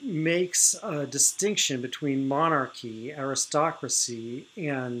Rousseau makes a distinction between monarchy, aristocracy,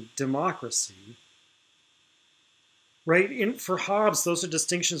 and democracy, right? For Hobbes, those are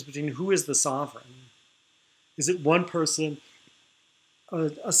distinctions between who is the sovereign. Is it one person,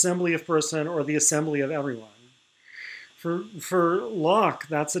 an assembly of person, or the assembly of everyone? For Locke,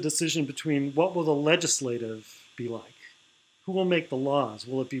 that's a decision between what will the legislative be like? Who will make the laws?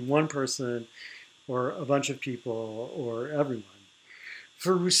 Will it be one person, or a bunch of people, or everyone?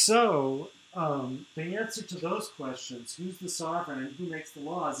 For Rousseau, the answer to those questions, who's the sovereign and who makes the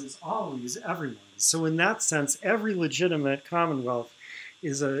laws, is always everyone. So in that sense, every legitimate commonwealth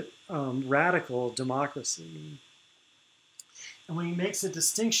is a radical democracy. And when he makes a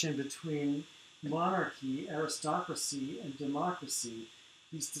distinction between monarchy, aristocracy, and democracy,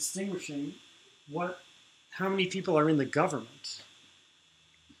 he's distinguishing how many people are in the government.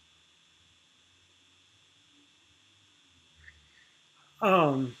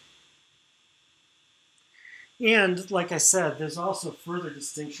 And like I said, there's also further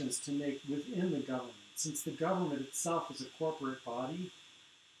distinctions to make within the government, since the government itself is a corporate body.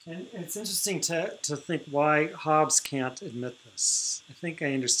 And it's interesting to think why Hobbes can't admit this. I think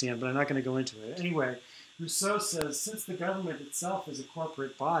I understand, but I'm not going to go into it. Anyway, Rousseau says, since the government itself is a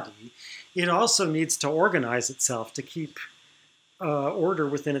corporate body, it also needs to organize itself to keep order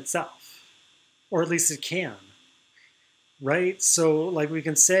within itself, or at least it can, right? So like we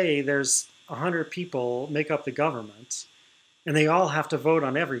can say there's 100 people make up the government, and they all have to vote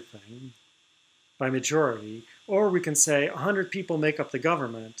on everything by majority. Or we can say 100 people make up the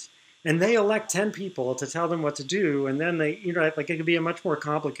government, and they elect 10 people to tell them what to do, and then they, like it could be a much more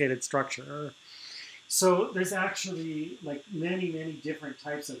complicated structure. So there's actually like many, many different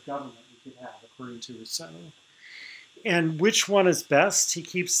types of government we could have, according to Rousseau. And which one is best, he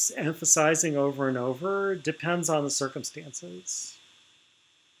keeps emphasizing over and over, depends on the circumstances.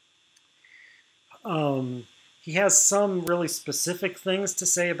 He has some really specific things to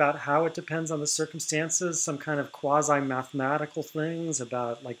say about how it depends on the circumstances, some kind of quasi-mathematical things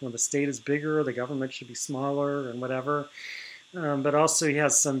about like when the state is bigger, the government should be smaller and whatever. But also he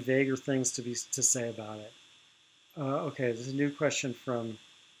has some vaguer things to say about it. Okay, there's a new question from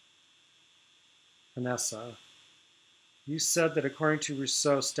Vanessa. You said that according to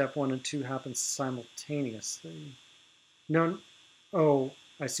Rousseau, step 1 and 2 happen simultaneously. No, oh,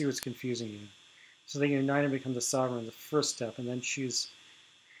 I see what's confusing you. So they unite and become the sovereign in the first step, and then choose.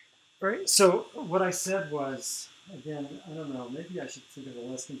 Right. So what I said was, again, I don't know, maybe I should think of a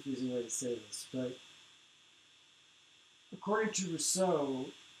less confusing way to say this, but according to Rousseau,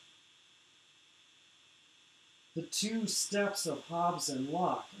 the two steps of Hobbes and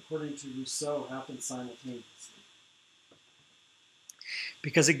Locke, according to Rousseau, happen simultaneously.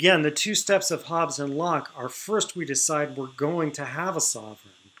 Because again, the two steps of Hobbes and Locke are first we decide we're going to have a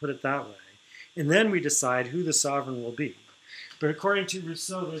sovereign, put it that way. And then we decide who the sovereign will be. But according to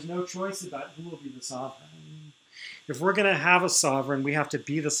Rousseau, there's no choice about who will be the sovereign. If we're going to have a sovereign, we have to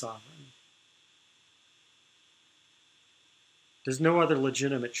be the sovereign. There's no other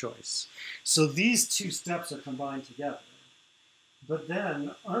legitimate choice. So these two steps are combined together. But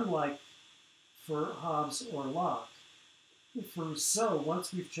then, unlike for Hobbes or Locke, for Rousseau,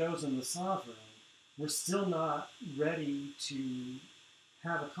 once we've chosen the sovereign, we're still not ready to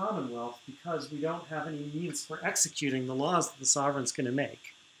have a commonwealth because we don't have any means for executing the laws that the sovereign's going to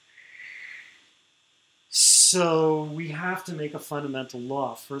make. So we have to make a fundamental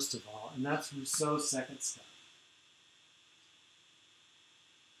law, first of all, and that's Rousseau's second step.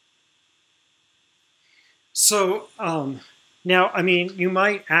 So now, I mean, you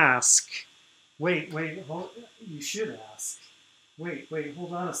might ask, you should ask,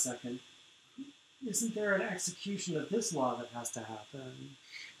 hold on a second. Isn't there an execution of this law that has to happen?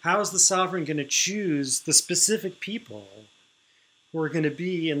 How is the sovereign going to choose the specific people who are going to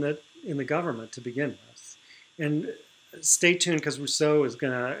be in the government to begin with? And stay tuned, because Rousseau is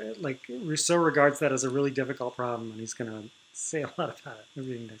going to, Rousseau regards that as a really difficult problem, and he's going to say a lot about it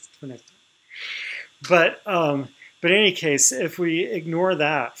maybe for next time. But in any case, if we ignore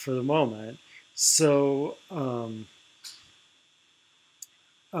that for the moment, so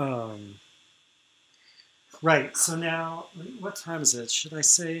Right, so now, what time is it? Should I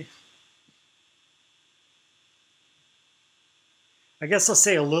say? I guess I'll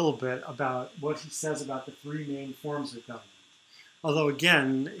say a little bit about what he says about the three main forms of government. Although,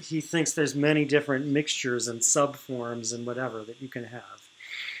 again, he thinks there's many different mixtures and subforms and whatever that you can have.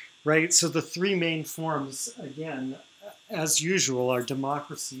 Right, so the three main forms, again, as usual, are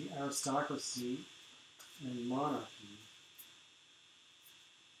democracy, aristocracy, and monarchy.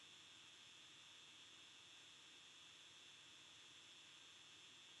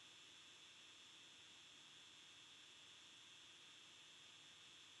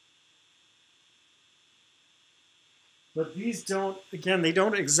 But these don't, again, they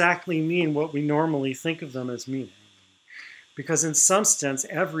don't exactly mean what we normally think of them as meaning. Because in some sense,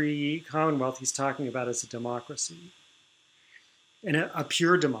 every commonwealth he's talking about is a democracy, and a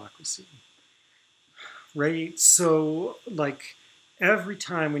pure democracy. Right? So, like, every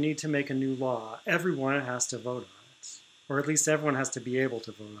time we need to make a new law, everyone has to vote on it. Or at least everyone has to be able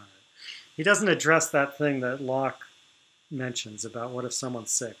to vote on it. He doesn't address that thing that Locke mentions about what if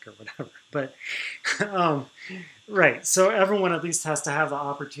someone's sick or whatever. But, right, so everyone at least has to have the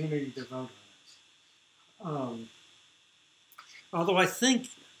opportunity to vote on it. Although I think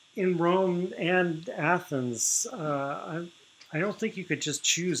in Rome and Athens, I don't think you could just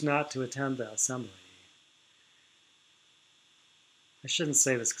choose not to attend the assembly. I shouldn't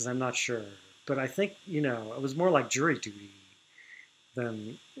say this because I'm not sure, but I think, it was more like jury duty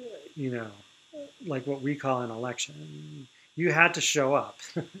than, like what we call an election. You had to show up.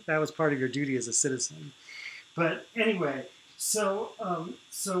 That was part of your duty as a citizen. But anyway, so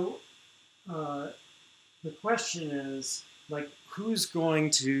the question is, like, who's going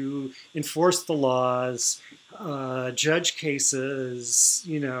to enforce the laws, judge cases,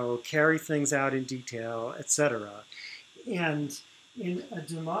 carry things out in detail, etc. And in a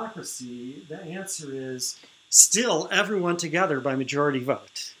democracy, the answer is still everyone together by majority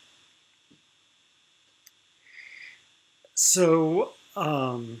vote. So,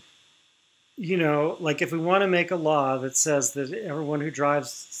 like if we want to make a law that says that everyone who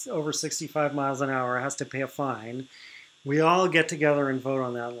drives over 65 miles an hour has to pay a fine, we all get together and vote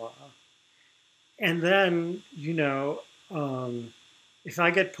on that law. And then, if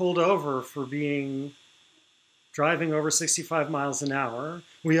I get pulled over for driving over 65 miles an hour,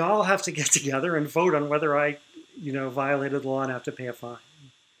 we all have to get together and vote on whether I, violated the law and have to pay a fine.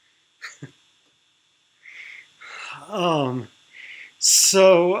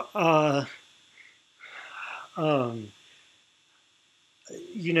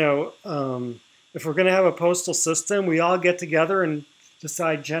 If we're going to have a postal system, we all get together and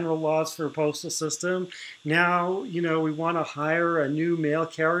decide general laws for a postal system. Now, we want to hire a new mail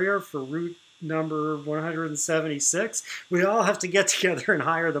carrier for route number 176. We all have to get together and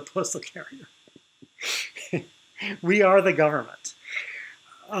hire the postal carrier. We are the government.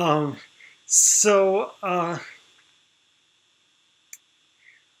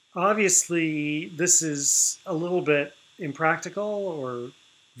 Obviously, this is a little bit impractical or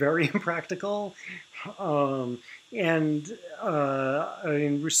very impractical. Rousseau,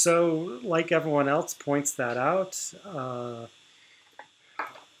 like everyone else, points that out.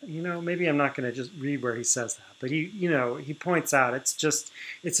 Maybe I'm not going to just read where he says that, but he points out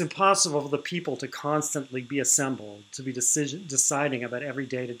it's impossible for the people to constantly be assembled to be deciding about every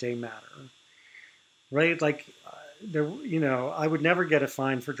day-to-day matter, right? Like, I would never get a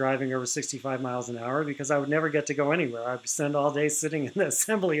fine for driving over 65 miles an hour because I would never get to go anywhere. I'd spend all day sitting in the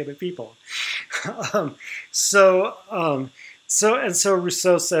assembly of the people. So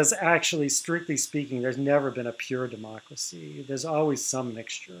Rousseau says, actually, strictly speaking, there's never been a pure democracy. There's always some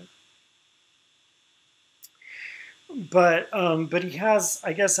mixture. But he has,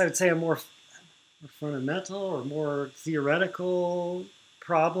 I guess I would say, a more fundamental or more theoretical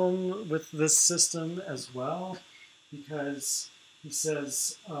problem with this system as well, because he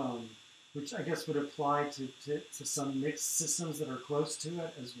says, which I guess would apply to some mixed systems that are close to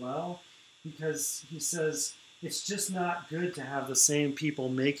it as well, because he says it's just not good to have the same people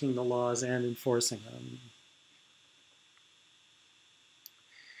making the laws and enforcing them.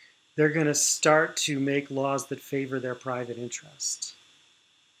 They're going to start to make laws that favor their private interest.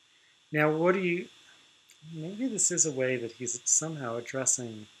 Now, maybe this is a way that he's somehow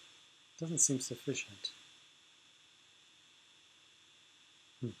addressing, doesn't seem sufficient.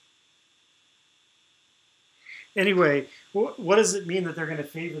 Anyway, what does it mean that they're going to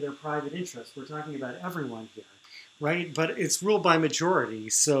favor their private interest? We're talking about everyone here, right? But it's ruled by majority.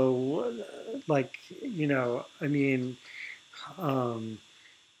 So, if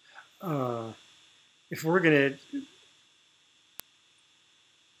we're going to,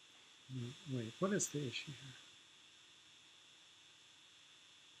 Wait, what is the issue here?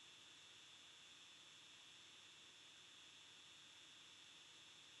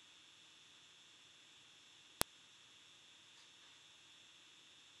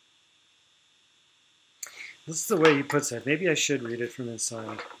 This is the way he puts it. Maybe I should read it from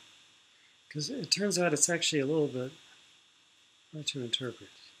inside. Because it turns out it's actually a little bit hard to interpret.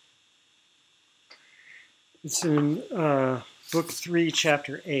 It's in Book 3,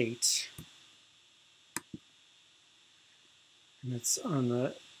 Chapter 8. And it's on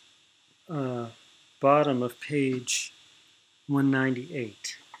the bottom of page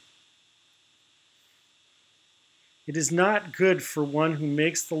 198. It is not good for one who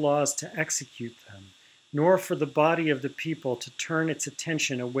makes the laws to execute them, nor for the body of the people to turn its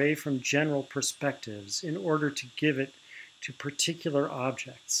attention away from general perspectives in order to give it to particular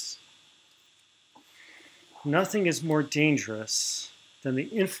objects. Nothing is more dangerous than the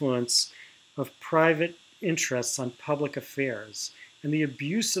influence of private interests on public affairs, and the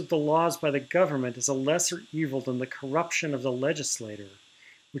abuse of the laws by the government is a lesser evil than the corruption of the legislator,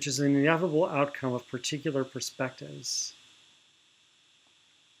 which is an inevitable outcome of particular perspectives.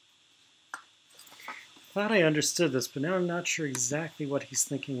 I thought I understood this, but now I'm not sure exactly what he's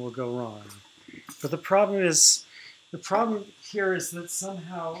thinking will go wrong. But the problem here is that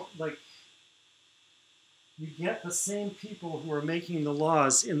somehow, like, you get the same people who are making the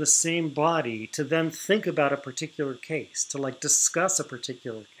laws in the same body to then think about a particular case, to like discuss a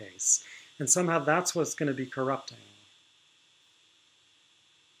particular case. And somehow that's what's going to be corrupting.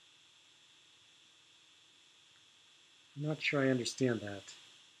 I'm not sure I understand that.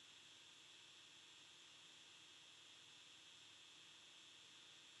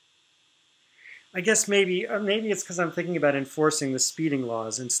 I guess maybe it's because I'm thinking about enforcing the speeding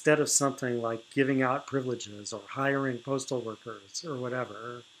laws instead of something like giving out privileges or hiring postal workers or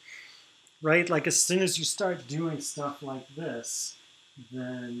whatever, right? Like as soon as you start doing stuff like this,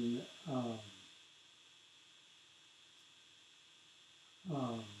 then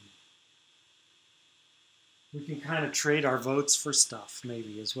we can kind of trade our votes for stuff,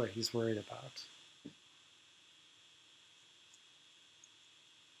 maybe, is what he's worried about.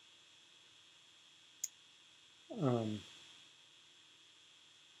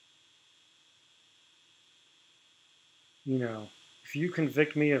 You know, if you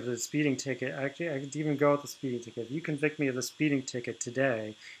convict me of the speeding ticket, actually, I could even go with the speeding ticket. If you convict me of the speeding ticket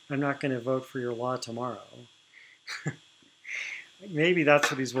today, I'm not going to vote for your law tomorrow. Maybe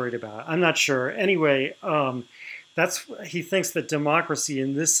that's what he's worried about. I'm not sure. Anyway, he thinks that democracy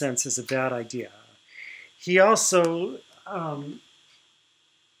in this sense is a bad idea. He also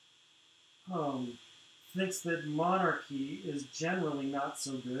thinks that monarchy is generally not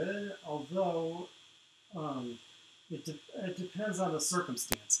so good, although it depends on the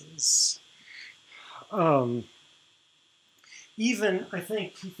circumstances. I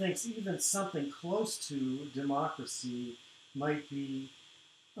think he thinks even something close to democracy might be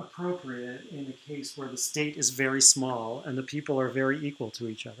appropriate in a case where the state is very small and the people are very equal to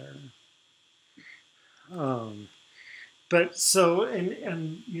each other. But so,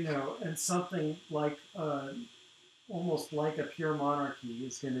 and something like almost like a pure monarchy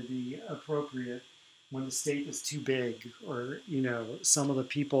is going to be appropriate when the state is too big, or some of the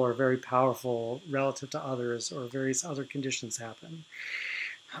people are very powerful relative to others, or various other conditions happen.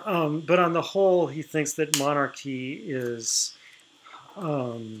 But on the whole, he thinks that monarchy is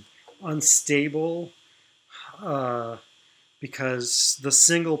unstable because the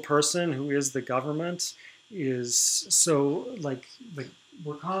single person who is the government is so, like,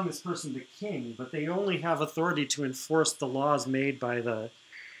 we're calling this person the king, but they only have authority to enforce the laws made by the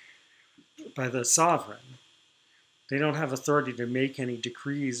sovereign. They don't have authority to make any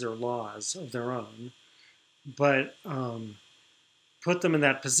decrees or laws of their own. But put them in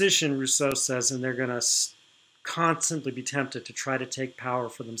that position, Rousseau says, and they're going to constantly be tempted to try to take power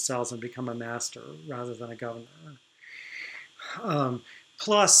for themselves and become a master rather than a governor.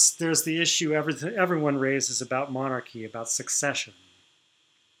 Plus, there's the issue everyone raises about monarchy, about succession.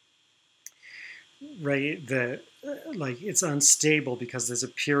 Right? That it's unstable because there's a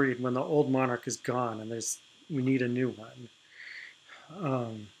period when the old monarch is gone and we need a new one.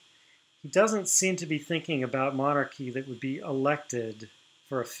 He doesn't seem to be thinking about monarchy that would be elected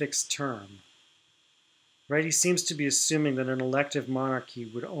for a fixed term. Right? He seems to be assuming that an elective monarchy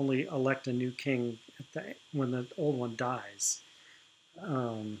would only elect a new king when the old one dies.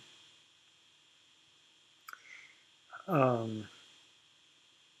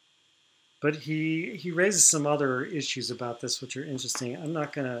 But he raises some other issues about this which are interesting. I'm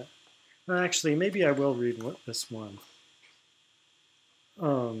not going to... Actually, maybe I will read this one.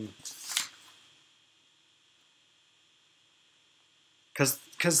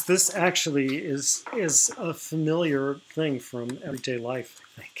 Because this actually is a familiar thing from everyday life,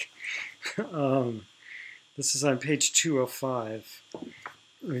 I think. This is on page 205.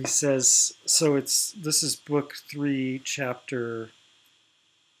 He says, so this is book 3, chapter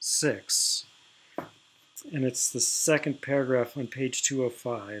 6, and it's the second paragraph on page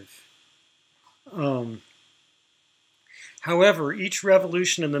 205. However, each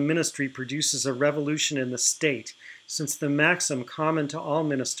revolution in the ministry produces a revolution in the state, since the maxim common to all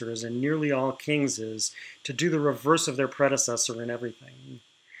ministers and nearly all kings is to do the reverse of their predecessor in everything.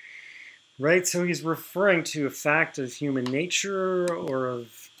 Right? So he's referring to a fact of human nature or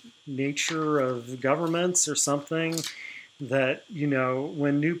of nature of governments or something that, you know,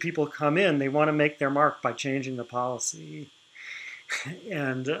 when new people come in, they want to make their mark by changing the policy.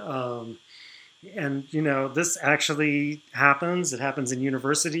 And you know, this actually happens. It happens in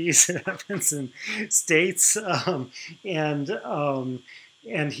universities. It happens in states. And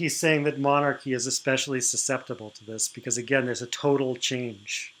he's saying that monarchy is especially susceptible to this because, again, there's a total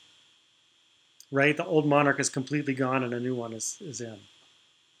change. Right? The old monarch is completely gone and a new one is in.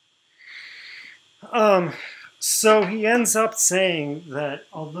 So he ends up saying that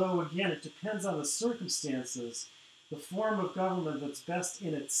although, again, it depends on the circumstances, the form of government that's best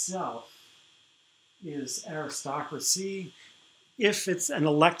in itself is aristocracy, if it's an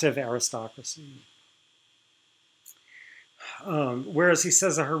elective aristocracy. Whereas he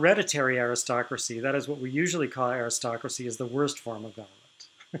says a hereditary aristocracy, that is what we usually call aristocracy, is the worst form of government.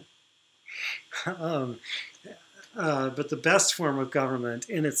 But the best form of government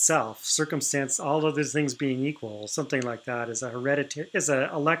in itself, circumstance, all other things being equal, something like that, is an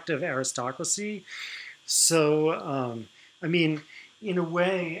elective aristocracy. So, I mean, in a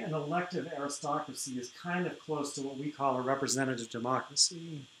way, an elective aristocracy is kind of close to what we call a representative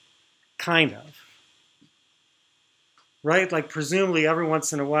democracy. Kind of. Right? Like, presumably, every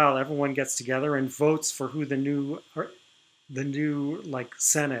once in a while, everyone gets together and votes for who the new like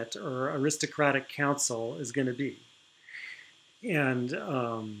Senate or aristocratic council is going to be, and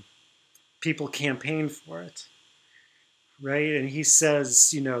people campaign for it, right? And he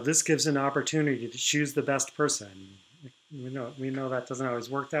says, you know, this gives an opportunity to choose the best person. We know that doesn't always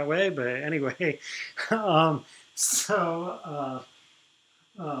work that way, but anyway, so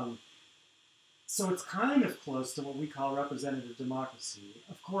it's kind of close to what we call representative democracy.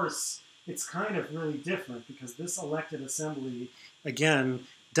 Of course, it's kind of really different because this elected assembly, again,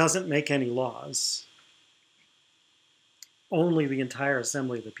 doesn't make any laws. Only the entire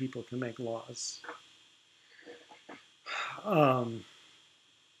assembly of the people can make laws.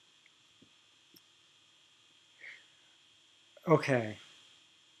 Okay.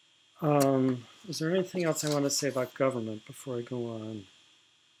 Is there anything else I want to say about government before I go on?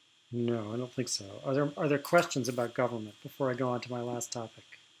 No, I don't think so. Are there questions about government before I go on to my last topic?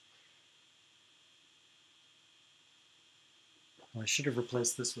 I should have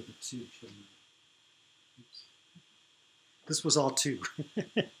replaced this with a 2, shouldn't I? Oops. This was all 2.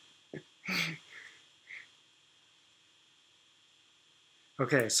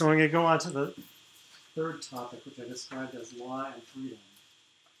 Okay, so I'm going to go on to the third topic, which I described as law and freedom.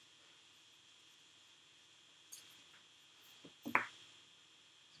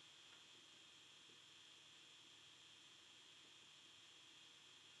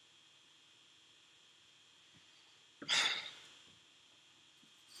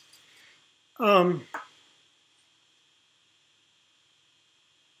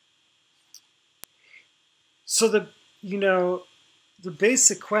 So the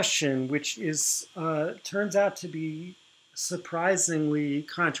basic question, which is turns out to be surprisingly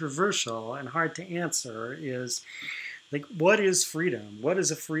controversial and hard to answer, is like, what is freedom? What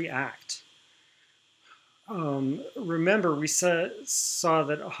is a free act? Remember, we saw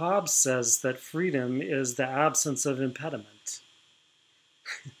that Hobbes says that freedom is the absence of impediment.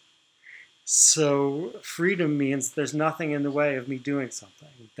 So freedom means there's nothing in the way of me doing something.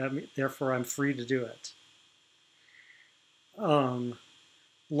 Therefore, I'm free to do it.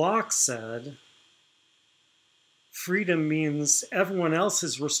 Locke said freedom means everyone else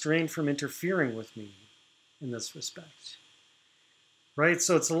is restrained from interfering with me in this respect. Right?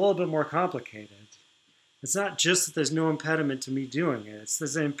 So it's a little bit more complicated. It's not just that there's no impediment to me doing it.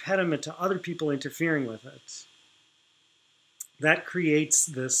 There's an impediment to other people interfering with it. That creates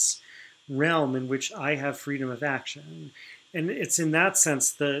this realm in which I have freedom of action. And it's in that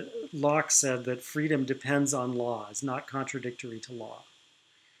sense that Locke said that freedom depends on law, is not contradictory to law.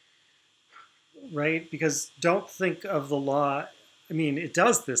 Right? Because don't think of the law, I mean, it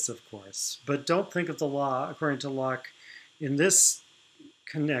does this, of course, but don't think of the law, according to Locke, in this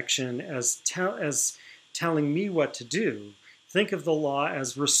connection as telling me what to do. Think of the law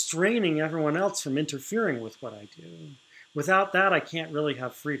as restraining everyone else from interfering with what I do. Without that, I can't really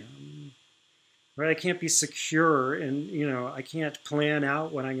have freedom. Right? I can't be secure, and I can't plan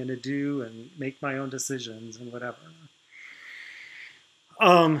out what I'm going to do and make my own decisions and whatever.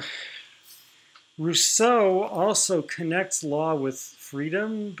 Rousseau also connects law with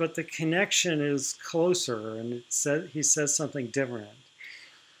freedom, but the connection is closer, and he says something different.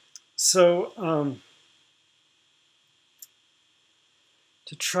 So,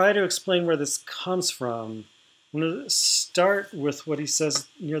 to try to explain where this comes from, I'm going to start with what he says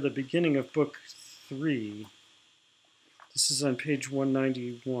near the beginning of book 3. This is on page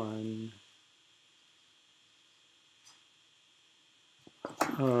 191.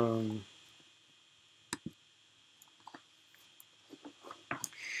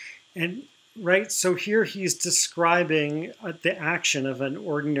 And right, so here he's describing the action of an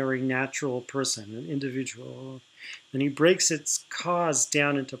ordinary natural person, an individual, and he breaks its cause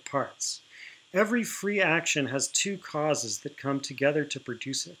down into parts. Every free action has two causes that come together to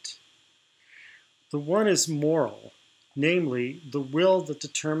produce it. The one is moral, namely, the will that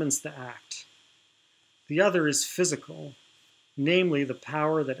determines the act. The other is physical, namely, the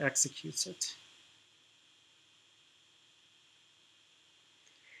power that executes it.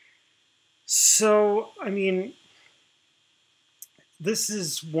 So, this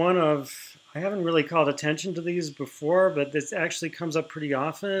is one of, I haven't really called attention to these before, but this actually comes up pretty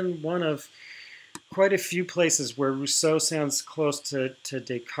often. One of quite a few places where Rousseau sounds close to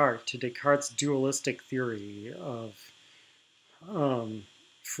Descartes' dualistic theory of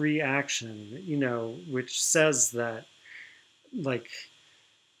free action, which says that, like,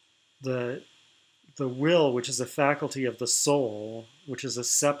 the will, which is a faculty of the soul, which is a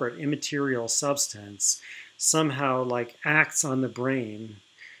separate immaterial substance, somehow, like, acts on the brain,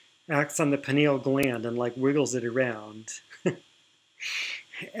 acts on the pineal gland and, like, wiggles it around.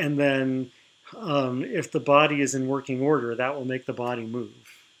 And then if the body is in working order, that will make the body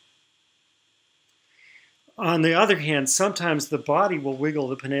move. On the other hand, sometimes the body will wiggle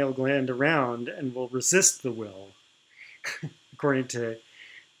the pineal gland around and will resist the will, according to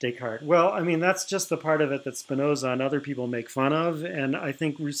Descartes. Well, that's just the part of it that Spinoza and other people make fun of, and I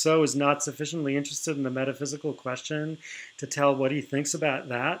think Rousseau is not sufficiently interested in the metaphysical question to tell what he thinks about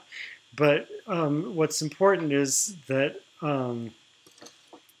that. But what's important is that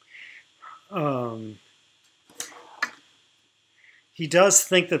he does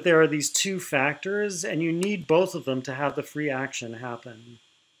think that there are these two factors, and you need both of them to have the free action happen.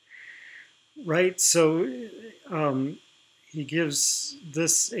 Right? So he gives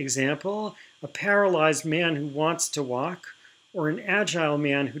this example: a paralyzed man who wants to walk or an agile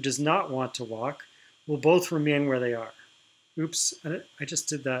man who does not want to walk will both remain where they are. Oops, I just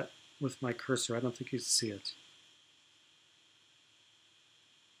did that with my cursor. I don't think you can see it.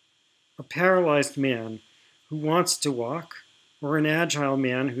 A paralyzed man who wants to walk or an agile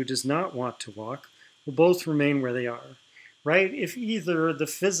man who does not want to walk will both remain where they are, right? If either the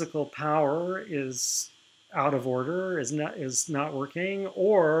physical power is out of order, is not working,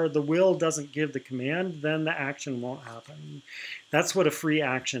 or the will doesn't give the command, then the action won't happen. That's what a free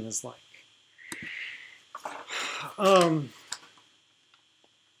action is like.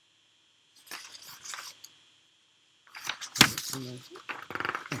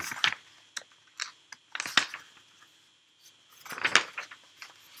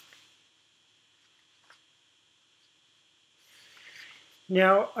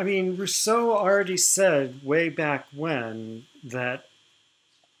 Now, Rousseau already said way back when that,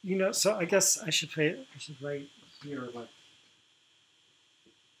 so I guess I should write here, like,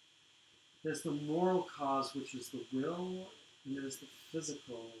 there's the moral cause, which is the will, and there's the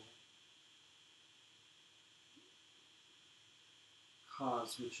physical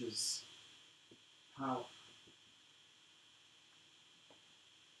cause, which is power.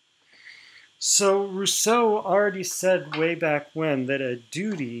 So Rousseau already said way back when that a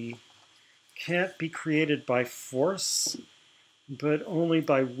duty can't be created by force, but only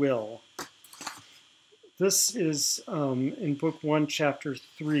by will. This is in Book 1, Chapter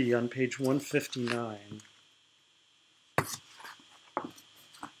 3, on page 159.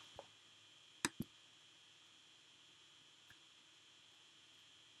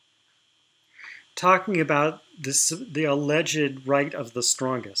 Talking about the alleged right of the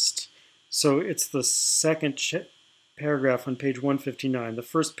strongest. So it's the second paragraph on page 159, the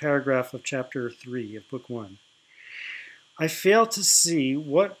first paragraph of chapter 3 of book 1. I fail to see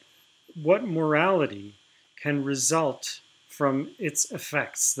what morality can result from its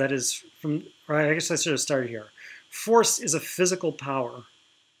effects. That is, or I guess I should have started here. Force is a physical power.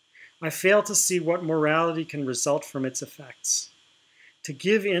 I fail to see what morality can result from its effects. To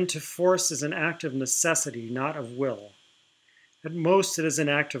give in to force is an act of necessity, not of will. At most, it is an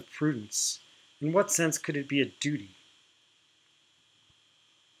act of prudence. In what sense could it be a duty?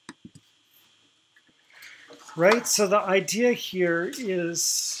 Right? So the idea here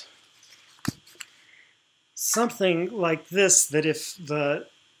is something like this, that if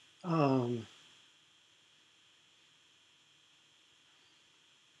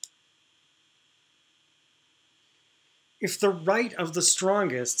the right of the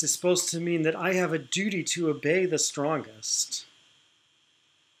strongest is supposed to mean that I have a duty to obey the strongest,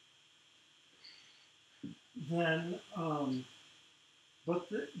 then, but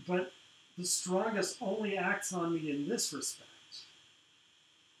the strongest only acts on me in this respect.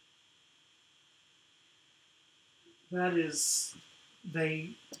 That is,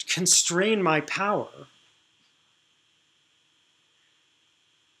 they constrain my power.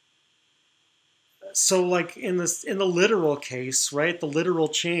 So like in the literal case, right, the literal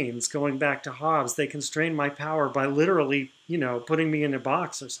chains, going back to Hobbes, they constrain my power by literally, putting me in a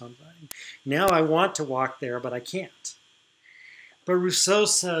box or something. Now I want to walk there, but I can't. But Rousseau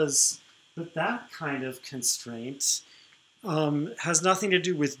says that that kind of constraint has nothing to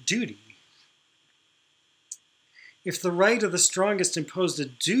do with duty. If the right of the strongest imposed a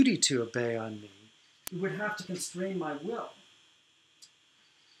duty to obey on me, it would have to constrain my will.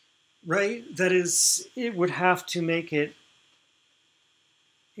 Right? That is, it would have to make it,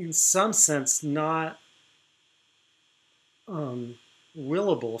 in some sense, not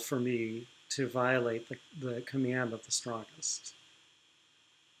willable for me to violate the command of the strongest.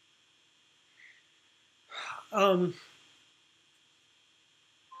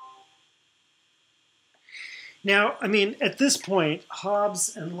 Now, I mean, at this point,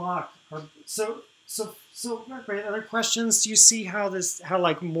 Hobbes and Locke are so. Great. Other questions? Do you see how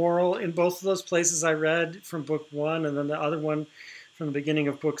like moral in both of those places I read from book 1 and then the other one from the beginning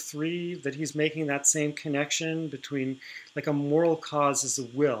of book 3, that he's making that same connection between like a moral cause is a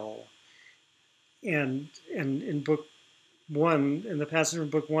will, and in book 1, in the passage from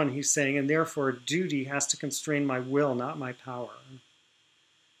book 1, he's saying, and therefore duty has to constrain my will, not my power.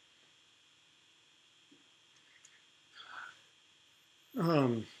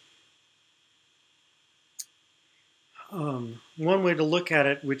 One way to look at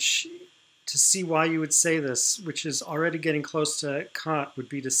it, to see why you would say this, which is already getting close to Kant, would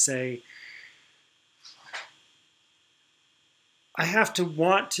be to say, I have to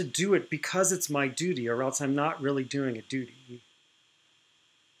want to do it because it's my duty, or else I'm not really doing a duty.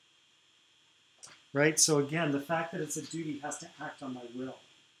 Right? So again, the fact that it's a duty has to act on my will.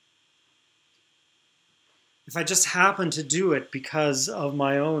 If I just happen to do it because of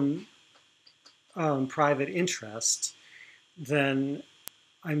my own private interest, then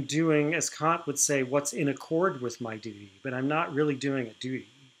I'm doing, as Kant would say, what's in accord with my duty, but I'm not really doing a duty.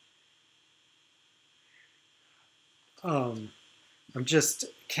 I'm just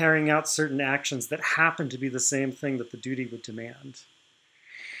carrying out certain actions that happen to be the same thing that the duty would demand.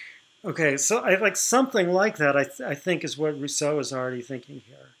 Okay, so I like something like that, I think, is what Rousseau is already thinking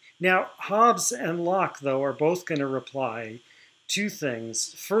here. Now, Hobbes and Locke, though, are both going to reply two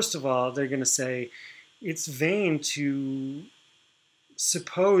things. First of all, they're going to say it's vain to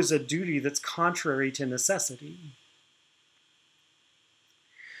suppose a duty that's contrary to necessity.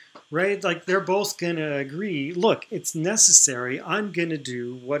 Right? Like, they're both going to agree, look, it's necessary. I'm going to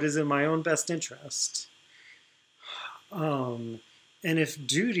do what is in my own best interest. And if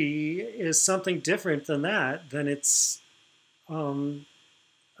duty is something different than that, then it's idle,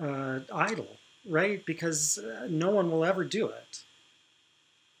 right? Because no one will ever do it.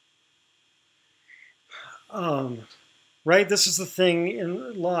 Right? This is the thing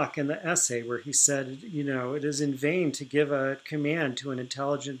in Locke in the essay where he said, it is in vain to give a command to an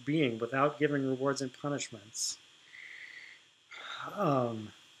intelligent being without giving rewards and punishments.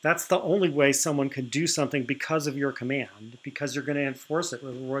 That's the only way someone can do something because of your command, because you're going to enforce it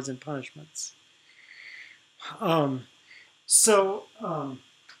with rewards and punishments. But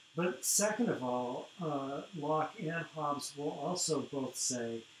second of all, Locke and Hobbes will also both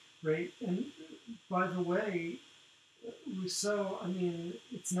say, right, and by the way, Rousseau, I mean,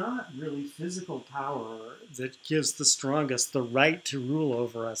 it's not really physical power that gives the strongest the right to rule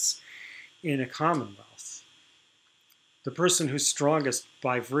over us in a commonwealth. The person who's strongest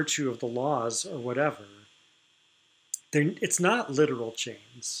by virtue of the laws or whatever, it's not literal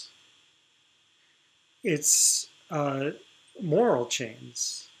chains. It's moral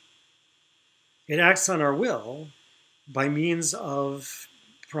chains. It acts on our will by means of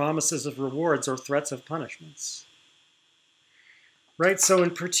promises of rewards or threats of punishments. Right, so in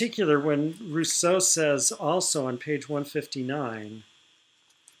particular, when Rousseau says also on page 159,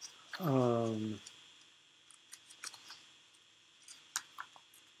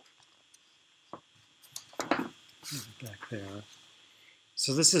 back there.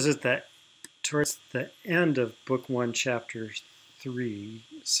 So this is towards the end of book 1, chapter 3.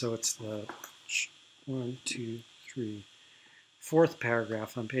 So it's the 1, 2, 3, fourth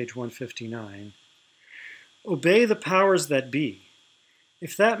paragraph on page 159. Obey the powers that be.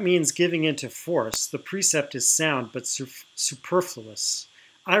 If that means giving in to force, the precept is sound but superfluous.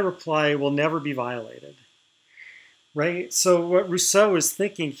 I reply, it will never be violated. Right? So what Rousseau is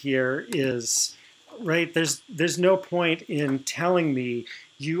thinking here is, right, there's no point in telling me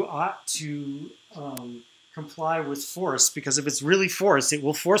you ought to comply with force, because if it's really force, it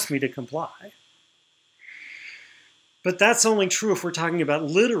will force me to comply. But that's only true if we're talking about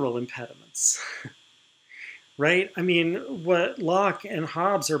literal impediments. Right? I mean, what Locke and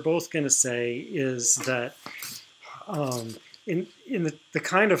Hobbes are both going to say is that in the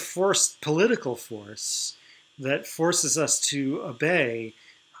kind of force, political force, that forces us to obey,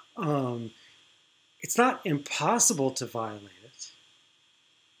 it's not impossible to violate it.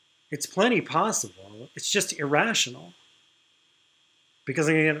 It's plenty possible. It's just irrational, because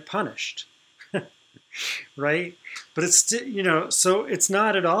I'm going to get punished. Right? But it's still, you know, so it's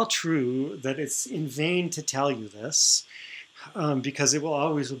not at all true that it's in vain to tell you this, because it will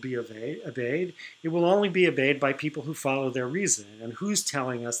always be obeyed. It will only be obeyed by people who follow their reason. And who's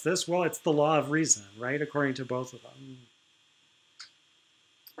telling us this? Well, it's the law of reason, right? According to both of them.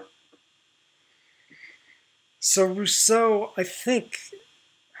 So Rousseau, I think,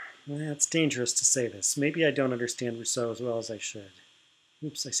 it's dangerous to say this. Maybe I don't understand Rousseau as well as I should.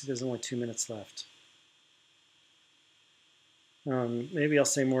 Oops, I see there's only 2 minutes left. Maybe I'll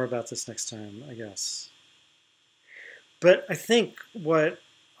say more about this next time, I guess. But I think what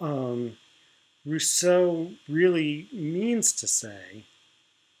Rousseau really means to say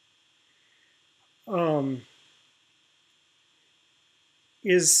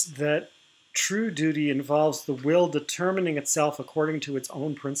is that true duty involves the will determining itself according to its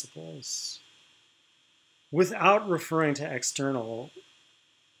own principles, without referring to external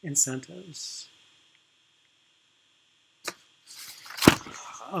incentives.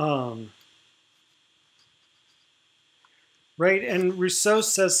 Right, and Rousseau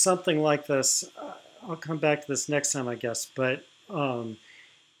says something like this. I'll come back to this next time, I guess. But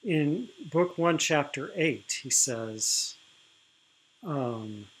in book 1, chapter 8, he says,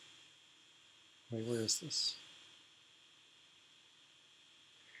 wait, where is this?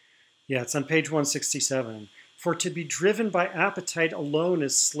 Yeah, it's on page 167. For to be driven by appetite alone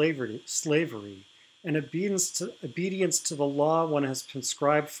is slavery, and obedience to the law one has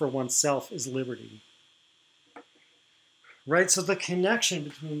prescribed for oneself is liberty. Right, so the connection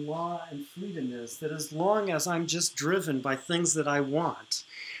between law and freedom is that as long as I'm just driven by things that I want,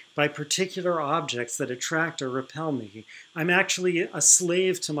 by particular objects that attract or repel me, I'm actually a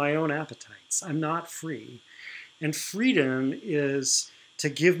slave to my own appetites. I'm not free. And freedom is to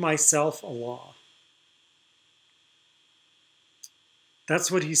give myself a law. That's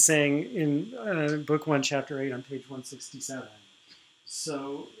what he's saying in book 1, chapter 8 on page 167.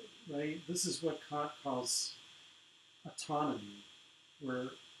 So, right, this is what Kant calls autonomy, where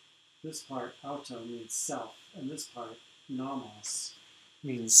this part, auto, means self, and this part, nomos,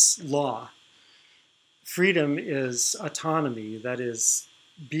 means law. Freedom is autonomy, that is,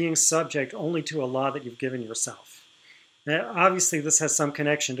 being subject only to a law that you've given yourself. Now, obviously, this has some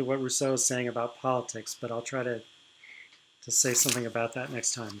connection to what Rousseau is saying about politics, but I'll try to say something about that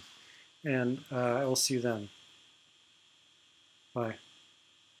next time. And I will see you then. Bye.